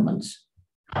own governments,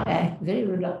 very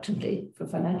reluctantly for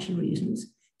financial reasons,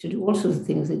 to do all sorts of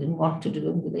things they didn't want to do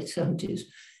in the late 70s.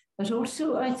 But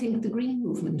also, I think the Green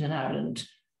movement in Ireland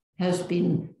has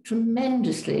been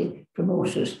tremendously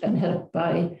promoted and helped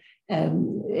by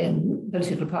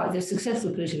the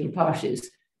successful political parties,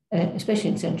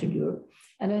 especially in Central Europe.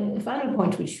 And a final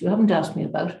point, which you haven't asked me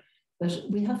about, but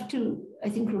we have to, I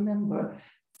think, remember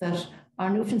that our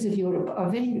notions of Europe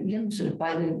are very limited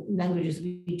by the languages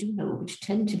we do know, which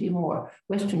tend to be more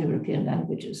Western European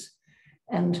languages.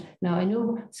 And now I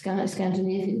know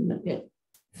Scandinavian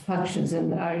factions in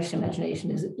the Irish imagination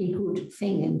is a good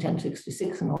thing in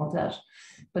 1066 and all that.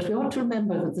 But we ought to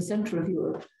remember that the centre of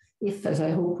Europe, if, as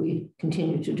I hope we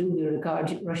continue to do, we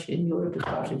regard Russia in Europe as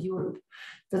part of Europe,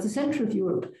 that the centre of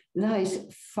Europe lies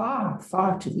far,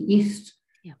 far to the east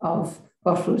of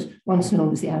what was once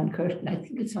known as the Iron Curtain. I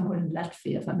think it's somewhere in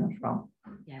Latvia, if I'm not wrong.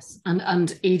 Yes,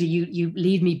 and Eda, you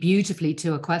lead me beautifully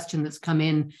to a question that's come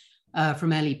in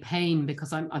from Ellie Payne,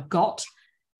 because I've got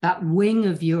that wing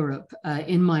of Europe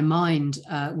in my mind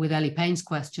with Ellie Payne's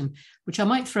question, which I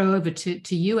might throw over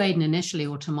to you, Aidan, initially,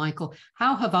 or to Michael.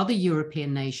 How have other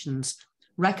European nations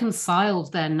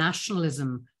reconciled their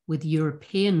nationalism with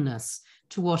Europeanness?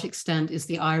 To what extent is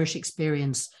the Irish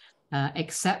experience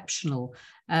exceptional?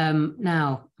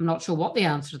 Now, I'm not sure what the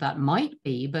answer to that might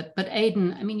be, but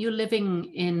Aidan, you're living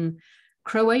in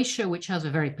Croatia, which has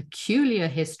a very peculiar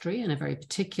history and a very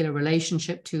particular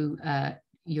relationship to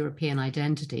European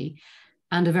identity,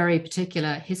 and a very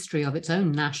particular history of its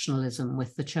own nationalism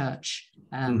with the church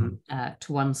to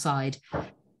one side.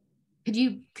 Could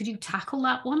you tackle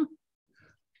that one?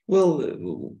 Well,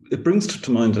 it brings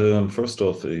to mind, first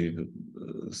off,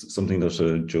 something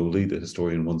that Joe Lee, the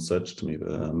historian, once said to me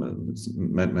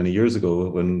many years ago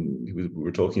when we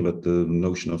were talking about the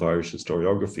notion of Irish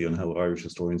historiography and how Irish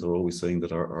historians are always saying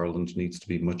that Ireland needs to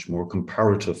be much more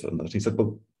comparative, and that he said,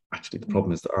 well, actually the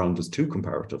problem is that Ireland is too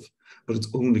comparative, but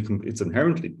it's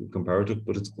inherently comparative,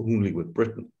 but it's only with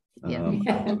Britain. Yeah.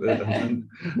 And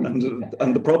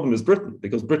the problem is Britain,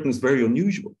 because Britain is very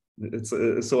unusual.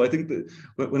 So I think that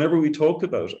whenever we talk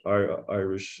about our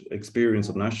Irish experience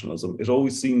of nationalism, it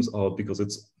always seems odd because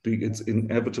it's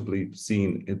inevitably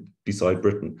seen beside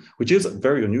Britain, which is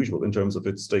very unusual in terms of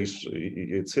its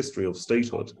history of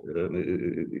statehood.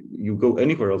 You go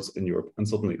anywhere else in Europe and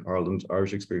suddenly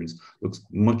Irish experience looks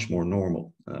much more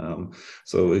normal.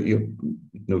 So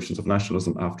notions of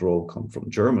nationalism, after all, come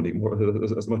from Germany more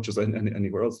as much as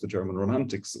anywhere else. The German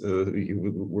Romantics,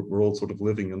 we're all sort of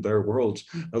living in their world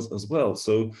as well.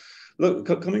 So, look,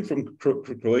 coming from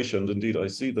Croatia, and indeed I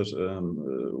see that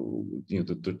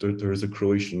there is a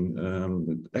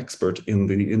Croatian expert in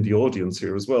the audience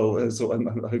here as well. So I'm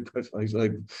not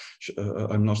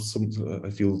I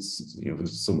feel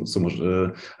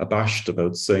somewhat abashed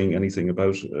about saying anything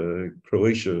about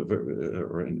Croatia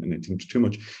or anything too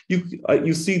much.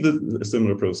 You see a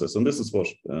similar process, and this is what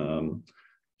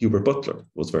Hubert Butler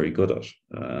was very good at.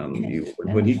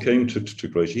 When he came to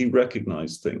Croatia, he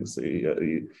recognized things.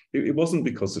 It wasn't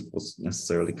because it was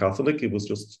necessarily Catholic, it was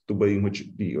just the way in which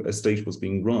the estate was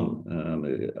being run, and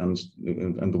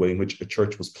the way in which a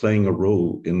church was playing a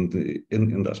role in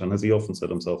that. And as he often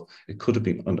said himself, it could have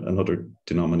been another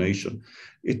denomination.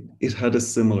 It had a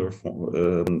similar form.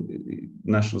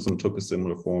 Nationalism took a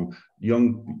similar form.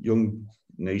 Young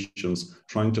nations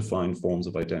trying to find forms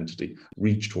of identity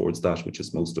reach towards that which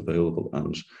is most available,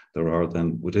 and there are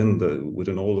then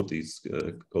within all of these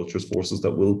cultures forces that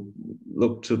will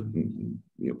look to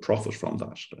profit from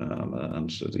that,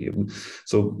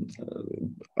 so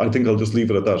I think I'll just leave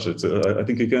it at that. I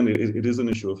think again it is an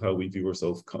issue of how we view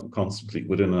ourselves constantly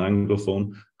within an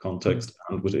Anglophone context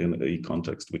and within a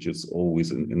context which is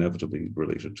always inevitably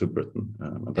related to Britain.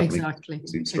 And that exactly.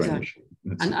 Makes it seem strange.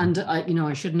 And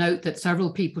I should note that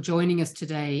several people joining us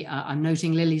today, I'm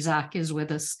noting Lily Zach is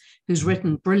with us, who's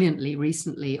written brilliantly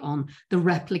recently on the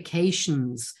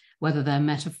replications, whether they're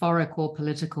metaphoric or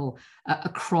political,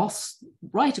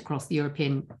 right across the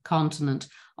European continent,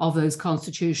 of those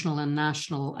constitutional and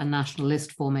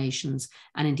nationalist formations,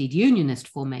 and indeed unionist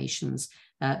formations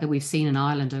that we've seen in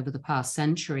Ireland over the past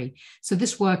century. So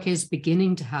this work is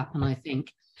beginning to happen, I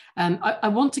think. I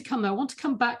want to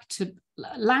come back to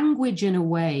language in a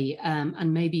way,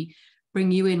 and maybe bring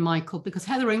you in, Michael, because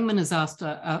Heather Ingman has asked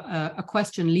a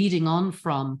question leading on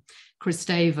from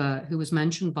Kristeva, who was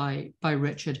mentioned by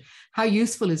Richard. How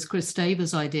useful is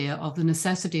Kristeva's idea of the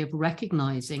necessity of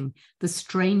recognizing the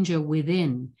stranger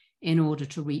within in order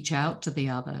to reach out to the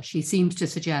other? She seems to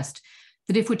suggest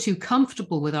that if we're too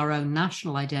comfortable with our own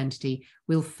national identity,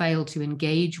 we'll fail to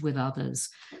engage with others.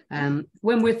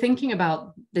 When we're thinking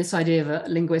about this idea of a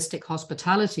linguistic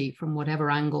hospitality, from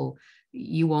whatever angle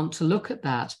you want to look at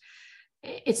that,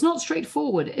 it's not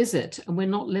straightforward, is it? And we're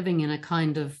not living in a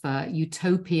kind of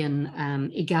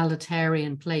utopian,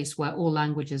 egalitarian place where all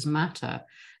languages matter.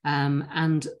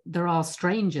 And there are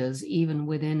strangers even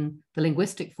within the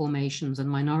linguistic formations and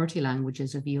minority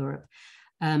languages of Europe.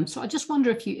 So I just wonder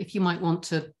if you might want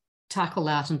to tackle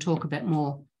that and talk a bit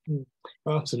more.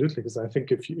 Absolutely, because I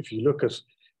think if you look at,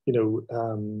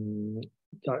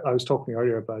 I was talking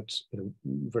earlier about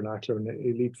vernacular and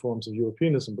elite forms of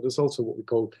Europeanism, but it's also what we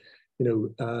call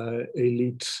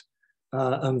elite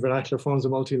and vernacular forms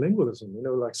of multilingualism.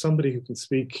 Like somebody who can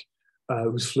speak,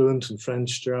 who's fluent in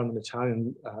French, German,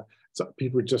 Italian. So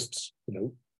people are just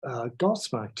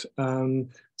gobsmacked.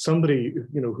 Somebody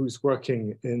who's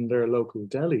working in their local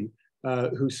deli,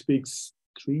 who speaks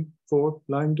 3-4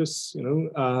 languages,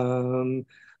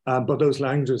 but those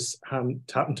languages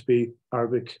happen to be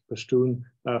Arabic, Pashtun,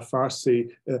 Farsi.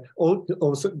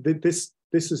 Also, this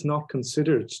is not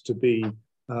considered to be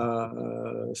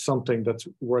something that's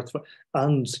worth,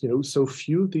 and so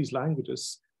few of these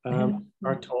languages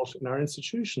are taught in our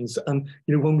institutions. And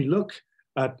when we look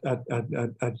at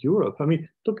Europe, I mean,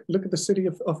 look at the city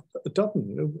of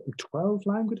Dublin. 12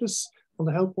 languages on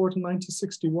the health board in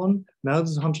 1961. Now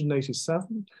there's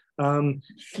 187.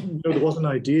 There was an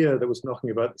idea that was knocking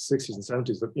about the 60s and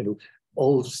 70s that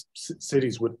all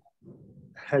cities would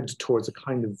head towards a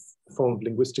kind of form of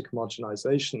linguistic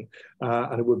homogenization,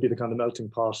 and it would be the kind of melting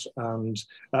pot, and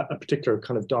a particular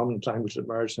kind of dominant language that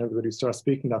emerged, and everybody starts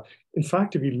speaking that. In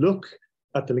fact, if you look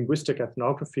at the linguistic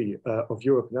ethnography of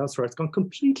Europe and elsewhere, it's gone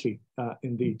completely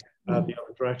in the other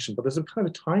direction. But there's a kind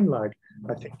of time lag,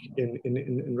 I think,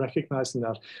 in recognizing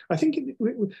that. I think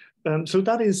so.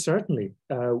 That is certainly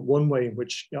one way in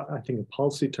which I think, in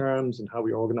policy terms and how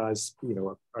we organize,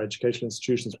 our educational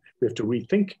institutions, we have to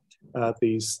rethink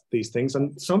these things.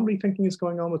 And some rethinking is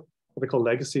going on with what they call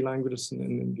legacy languages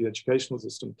in the educational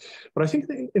system. But I think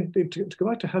to go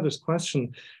back to Heather's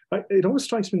question, it always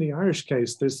strikes me in the Irish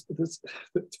case, there's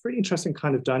a very interesting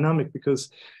kind of dynamic, because,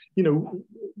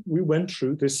 we went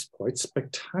through this quite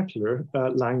spectacular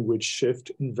language shift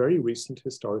in very recent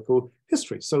historical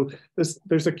history. So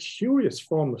there's a curious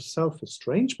form of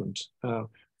self-estrangement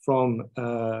from,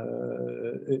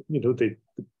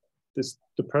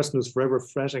 the person who's forever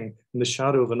fretting in the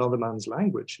shadow of another man's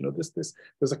language. There's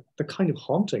the kind of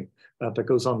haunting that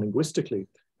goes on linguistically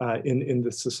in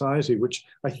the society, which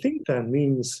I think then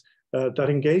means that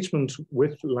engagement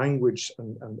with language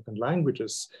and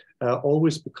languages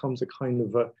always becomes a kind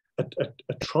of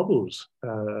a troubled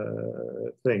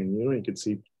thing. You can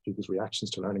see people's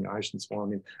reactions to learning Irish and so on.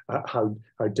 I mean,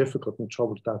 how difficult and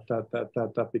troubled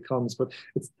that becomes. But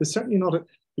there's certainly not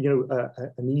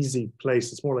an easy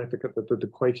place. It's more like the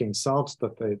quaking sods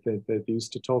that they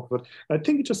used to talk about. I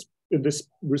think just in this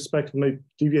respect, may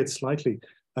deviate slightly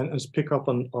and just pick up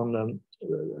on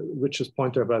Richard's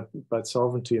point there about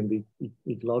sovereignty and the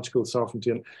ecological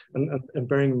sovereignty, and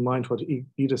bearing in mind what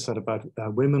Eda said about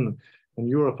women in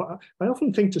Europe. I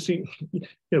often think to see,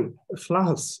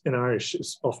 flas in Irish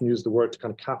is often used the word to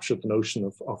kind of capture the notion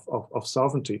of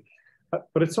sovereignty,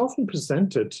 but it's often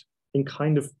presented in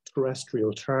kind of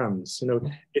terrestrial terms.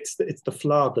 It's the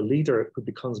fla, the leader, who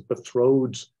becomes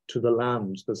betrothed to the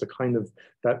land. There's a kind of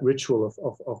that ritual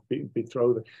of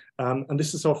betrothal, and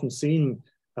this is often seen.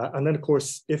 And then, of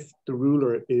course, if the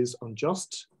ruler is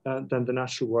unjust, then the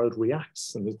natural world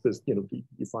reacts, and there's you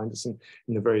find this in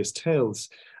the various tales.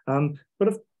 But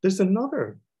if there's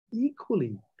another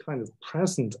equally kind of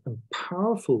present and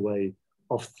powerful way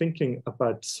of thinking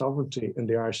about sovereignty in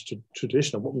the Irish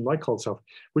tradition, of what we might call sovereignty,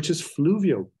 which is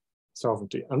fluvial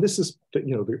sovereignty. And this is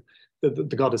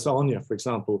the goddess Anya, for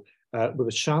example, with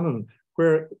the Shannon,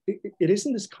 where it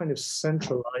isn't this kind of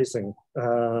centralizing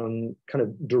kind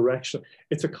of direction.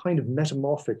 It's a kind of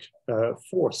metamorphic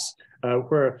force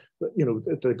where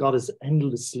the god is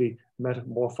endlessly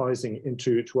metamorphizing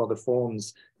into other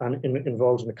forms and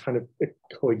involved in a kind of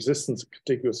coexistence, a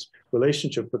contiguous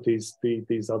relationship with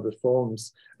these other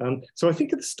forms. So I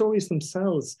think of the stories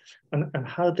themselves and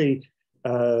how they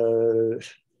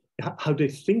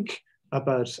think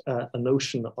about a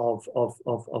notion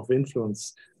of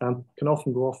influence can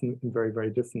often go off in very,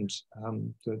 very different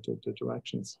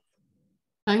directions.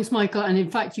 Thanks, Michael. And in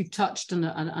fact, you've touched and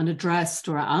addressed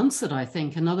or answered, I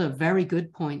think, another very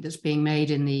good point that's being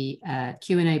made in the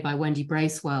Q&A by Wendy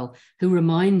Bracewell, who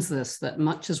reminds us that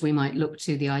much as we might look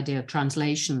to the idea of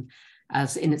translation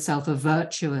as in itself a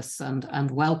virtuous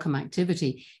and welcome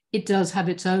activity, it does have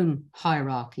its own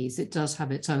hierarchies. It does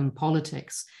have its own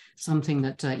politics, something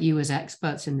that you as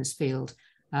experts in this field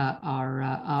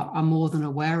are more than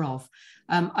aware of.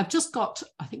 I've just got,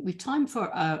 I think we've time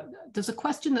for, there's a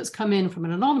question that's come in from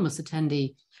an anonymous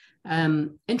attendee,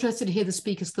 interested to hear the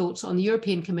speaker's thoughts on the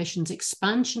European Commission's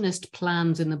expansionist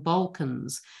plans in the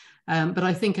Balkans. But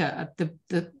I think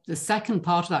the second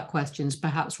part of that question is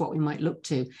perhaps what we might look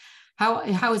to.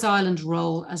 How is Ireland's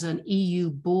role as an EU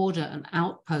border and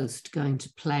outpost going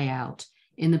to play out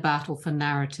in the battle for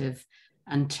narrative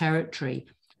and territory?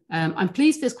 I'm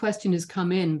pleased this question has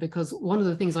come in, because one of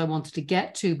the things I wanted to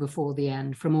get to before the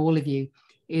end from all of you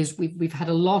is we've had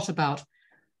a lot about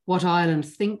what Ireland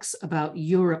thinks about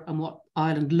Europe and what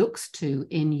Ireland looks to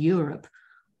in Europe.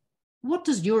 What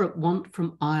does Europe want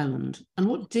from Ireland? And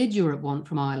what did Europe want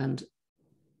from Ireland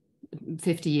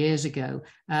 50 years ago?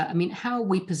 I mean, how are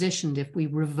we positioned if we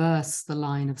reverse the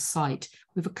line of sight?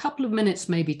 We have a couple of minutes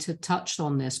maybe to touch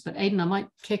on this, but Aidan, I might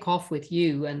kick off with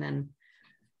you and then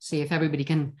see if everybody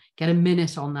can get a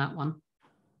minute on that one.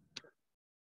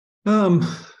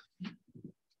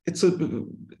 It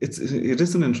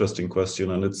is an interesting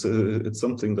question, and it's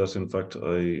something that, in fact,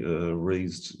 I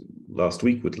raised last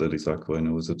week with Lily Sacco. I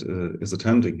know is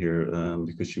attending here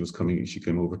because she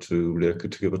came over to Rijeka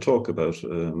to give a talk about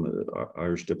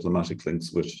Irish diplomatic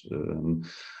links with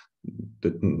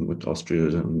Austria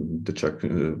and the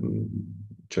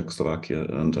Czechoslovakia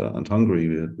and Hungary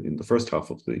in the first half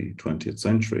of the 20th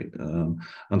century.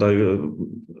 And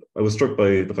I was struck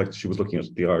by the fact that she was looking at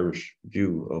the Irish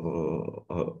view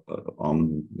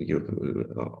on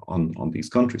these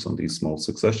countries, on these small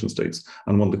succession states.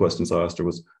 And one of the questions I asked her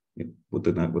was, would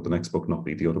the next book not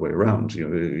be the other way around?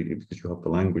 Because you have the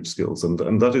language skills, and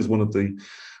that is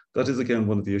that is again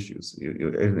one of the issues.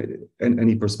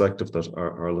 Any perspective that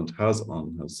Ireland has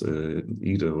on, as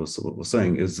Eda was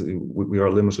saying, is we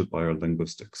are limited by our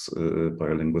linguistics, by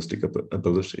our linguistic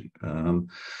ability.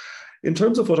 In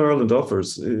terms of what Ireland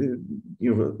offers, in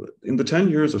the 10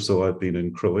 years or so I've been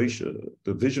in Croatia,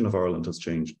 the vision of Ireland has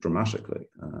changed dramatically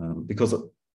because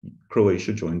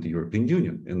Croatia joined the European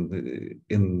Union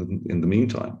in the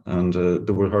meantime, and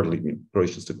there were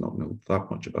Croatians did not know that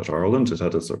much about Ireland. It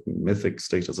had a certain mythic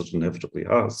status it inevitably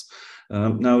has.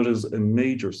 Now it is a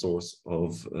major source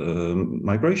of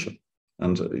migration.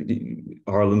 And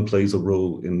Ireland plays a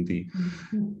role in the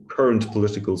current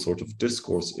political sort of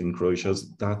discourse in Croatia.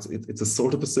 It's a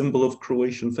sort of a symbol of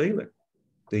Croatian failing.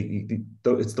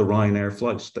 It's the Ryanair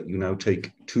flight that you now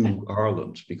take to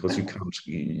Ireland because you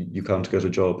can't get a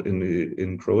job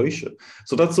in Croatia.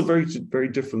 So that's a very, very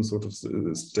different sort of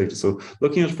status. So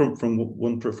looking at it from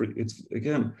one periphery, it's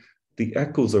again, the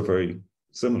echoes are very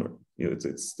similar. It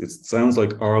sounds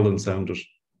like Ireland sounded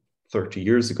 30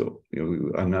 years ago.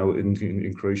 I'm now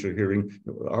in Croatia hearing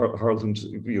Ireland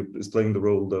is playing the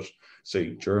role that,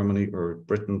 say, Germany or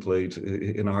Britain played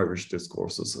in Irish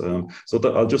discourses.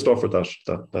 So I'll just offer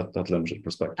that limited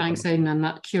perspective. Thanks, Aidan, and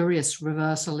that curious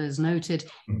reversal is noted.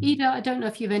 Eda, I don't know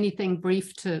if you have anything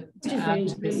brief to add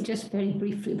to this. Just very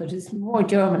briefly, but it's more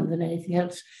German than anything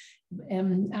else.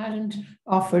 Ireland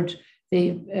offered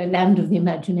the land of the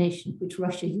imagination, which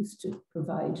Russia used to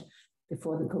provide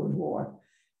before the Cold War.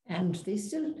 And they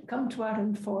still come to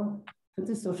Ireland for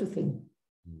this sort of thing.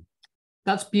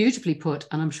 That's beautifully put,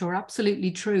 and I'm sure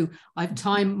absolutely true. I've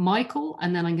timed Michael,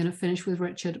 and then I'm going to finish with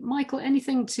Richard. Michael,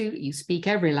 anything you speak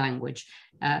every language,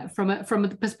 from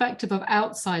the perspective of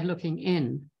outside looking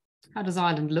in, how does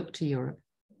Ireland look to Europe?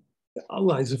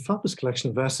 Well, it's a fabulous collection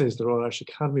of essays that Royal Irish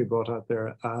Academy brought out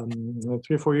there. 3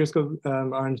 or 4 years ago,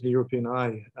 Ireland and the European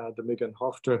Eye, the Megan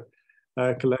Hofter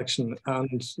collection,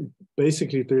 and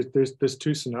basically there's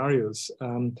two scenarios.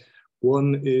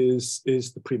 One is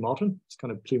the pre-modern. It's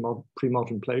kind of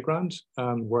pre-modern playground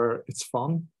where it's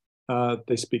fun.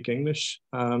 They speak English,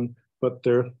 but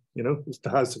they're it's the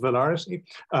house of hilarity.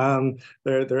 And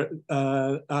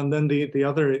then the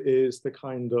other is the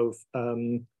kind of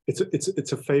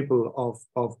it's a fable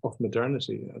of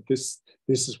modernity. This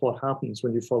is what happens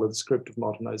when you follow the script of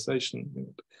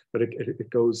modernization, but it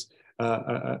goes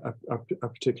a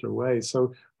particular way.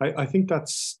 So I think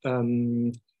that's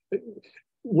one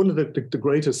of the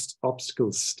greatest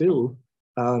obstacles still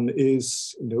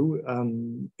is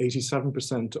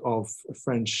 87% of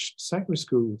French secondary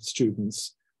school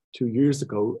students 2 years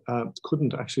ago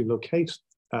couldn't actually locate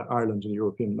Ireland in a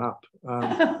European map.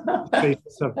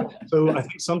 So I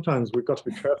think sometimes we've got to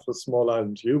be careful of small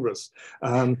island hubris.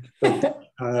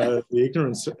 The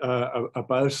ignorance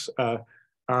about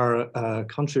our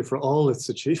country for all its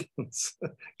achievements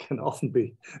can often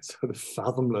be sort of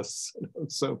fathomless.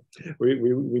 So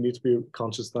we need to be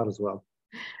conscious of that as well.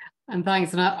 And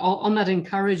thanks. And on that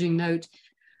encouraging note,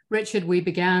 Richard, we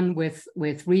began with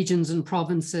regions and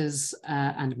provinces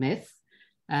and myth.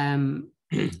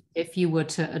 If you were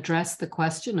to address the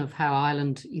question of how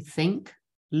Ireland, you think,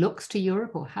 looks to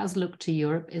Europe or has looked to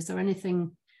Europe, is there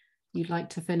anything you'd like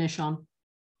to finish on?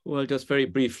 Well, just very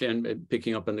briefly, and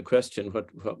picking up on the question,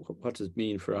 what does it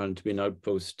mean for Ireland to be an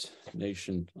outpost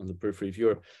nation on the periphery of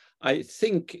Europe? I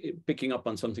think, picking up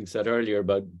on something said earlier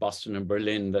about Boston and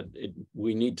Berlin, that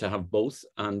we need to have both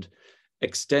and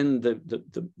extend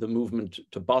the movement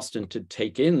to Boston to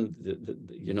take in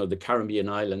the Caribbean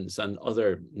islands and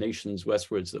other nations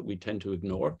westwards that we tend to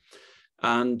ignore,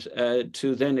 and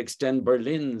to then extend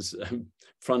Berlin's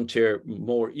frontier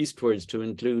more eastwards to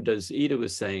include, as Eda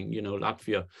was saying,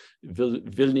 Latvia,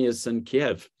 Vilnius and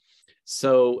Kiev.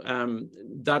 So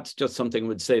that's just something I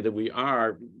would say, that we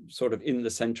are sort of in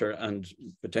the center and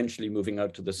potentially moving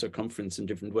out to the circumference in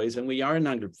different ways. And we are an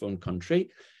Anglophone country.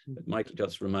 Michael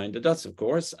just reminded us, of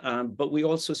course, but we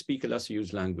also speak a lesser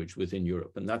used language within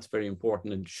Europe. And that's very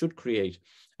important and should create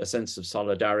a sense of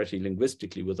solidarity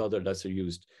linguistically with other lesser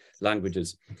used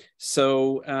languages.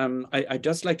 So I'd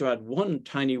just like to add one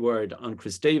tiny word on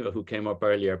Kristeva, who came up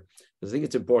earlier. I think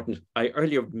it's important. I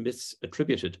earlier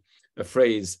misattributed a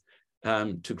phrase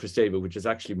to Kristeva, which is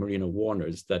actually Marina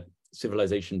Warner's, that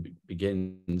civilization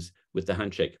begins with the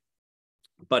handshake.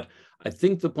 But I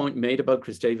think the point made about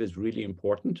Kristeva is really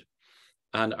important.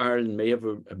 And Ireland may have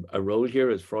a role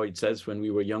here, as Freud says, when we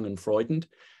were young and Freudent.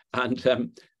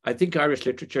 And I think Irish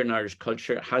literature and Irish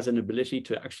culture has an ability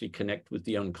to actually connect with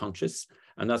the unconscious.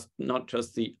 And that's not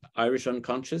just the Irish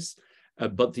unconscious,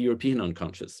 but the European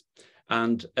unconscious.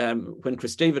 And when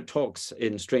Christeva talks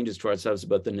in Strangers to Ourselves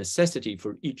about the necessity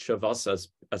for each of us as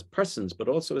persons, but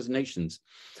also as nations,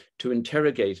 to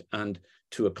interrogate and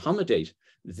to accommodate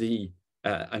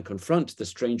and confront the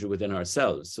stranger within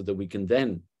ourselves so that we can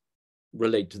then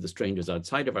relate to the strangers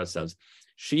outside of ourselves.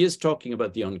 She is talking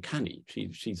about the uncanny.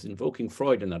 She's invoking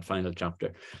Freud in that final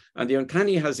chapter. And the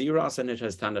uncanny has eros and it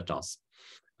has thanatos.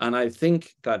 And I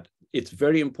think that it's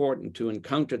very important to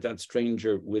encounter that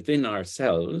stranger within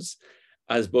ourselves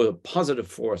as both a positive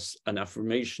force, an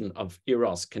affirmation of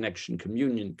eros, connection,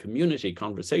 communion, community,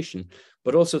 conversation,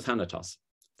 but also thanatos,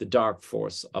 the dark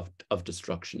force of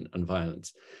destruction and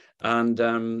violence. And,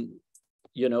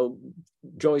 you know,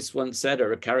 Joyce once said,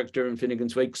 or a character in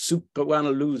Finnegan's Wake, "Soup gonna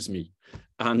lose me."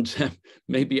 And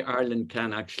maybe Ireland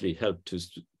can actually help to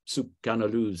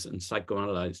psychoanalyze and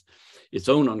psychoanalyze its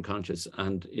own unconscious,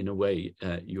 and in a way,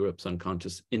 Europe's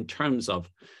unconscious, in terms of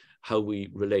how we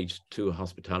relate to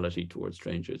hospitality towards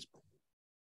strangers.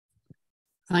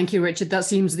 Thank you, Richard. That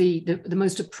seems the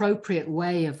most appropriate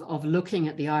way of looking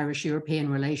at the Irish-European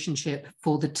relationship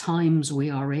for the times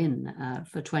we are in,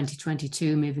 for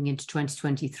 2022, moving into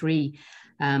 2023.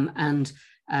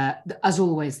 As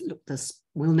always, look,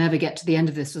 we'll never get to the end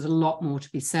of this. There's a lot more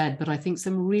to be said, but I think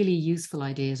some really useful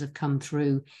ideas have come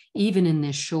through, even in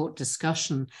this short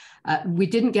discussion. We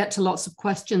didn't get to lots of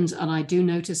questions, and I do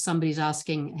notice somebody's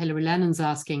asking, Hilary Lennon's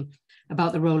asking,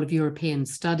 about the role of European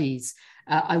studies.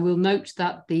 I will note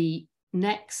that the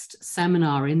next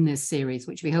seminar in this series,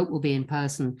 which we hope will be in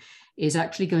person, is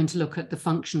actually going to look at the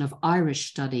function of Irish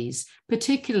studies,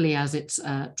 particularly as it's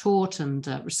taught and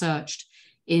researched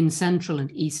in Central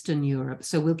and Eastern Europe.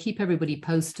 So we'll keep everybody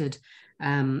posted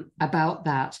about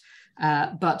that.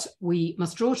 But we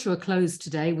must draw to a close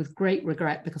today with great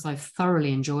regret, because I've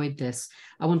thoroughly enjoyed this.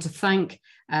 I want to thank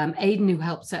Aidan, who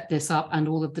helped set this up, and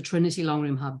all of the Trinity Long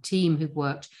Room Hub team who've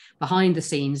worked behind the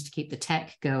scenes to keep the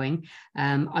tech going.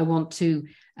 I want to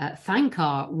thank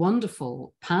our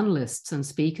wonderful panelists and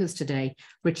speakers today.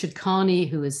 Richard Kearney,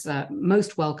 who is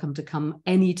most welcome to come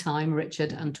anytime,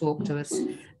 Richard, and talk to us.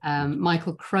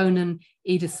 Michael Cronin,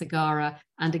 Eda Sagarra,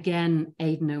 and again,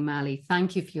 Aidan O'Malley.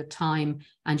 Thank you for your time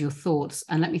and your thoughts.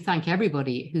 And let me thank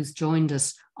everybody who's joined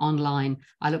us online.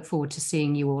 I look forward to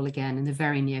seeing you all again in the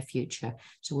very near future.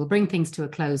 So we'll bring things to a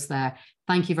close there.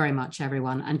 Thank you very much,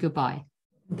 everyone, and goodbye.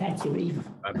 Thank you, Eve.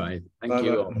 Bye-bye. Thank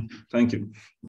you all. Thank you.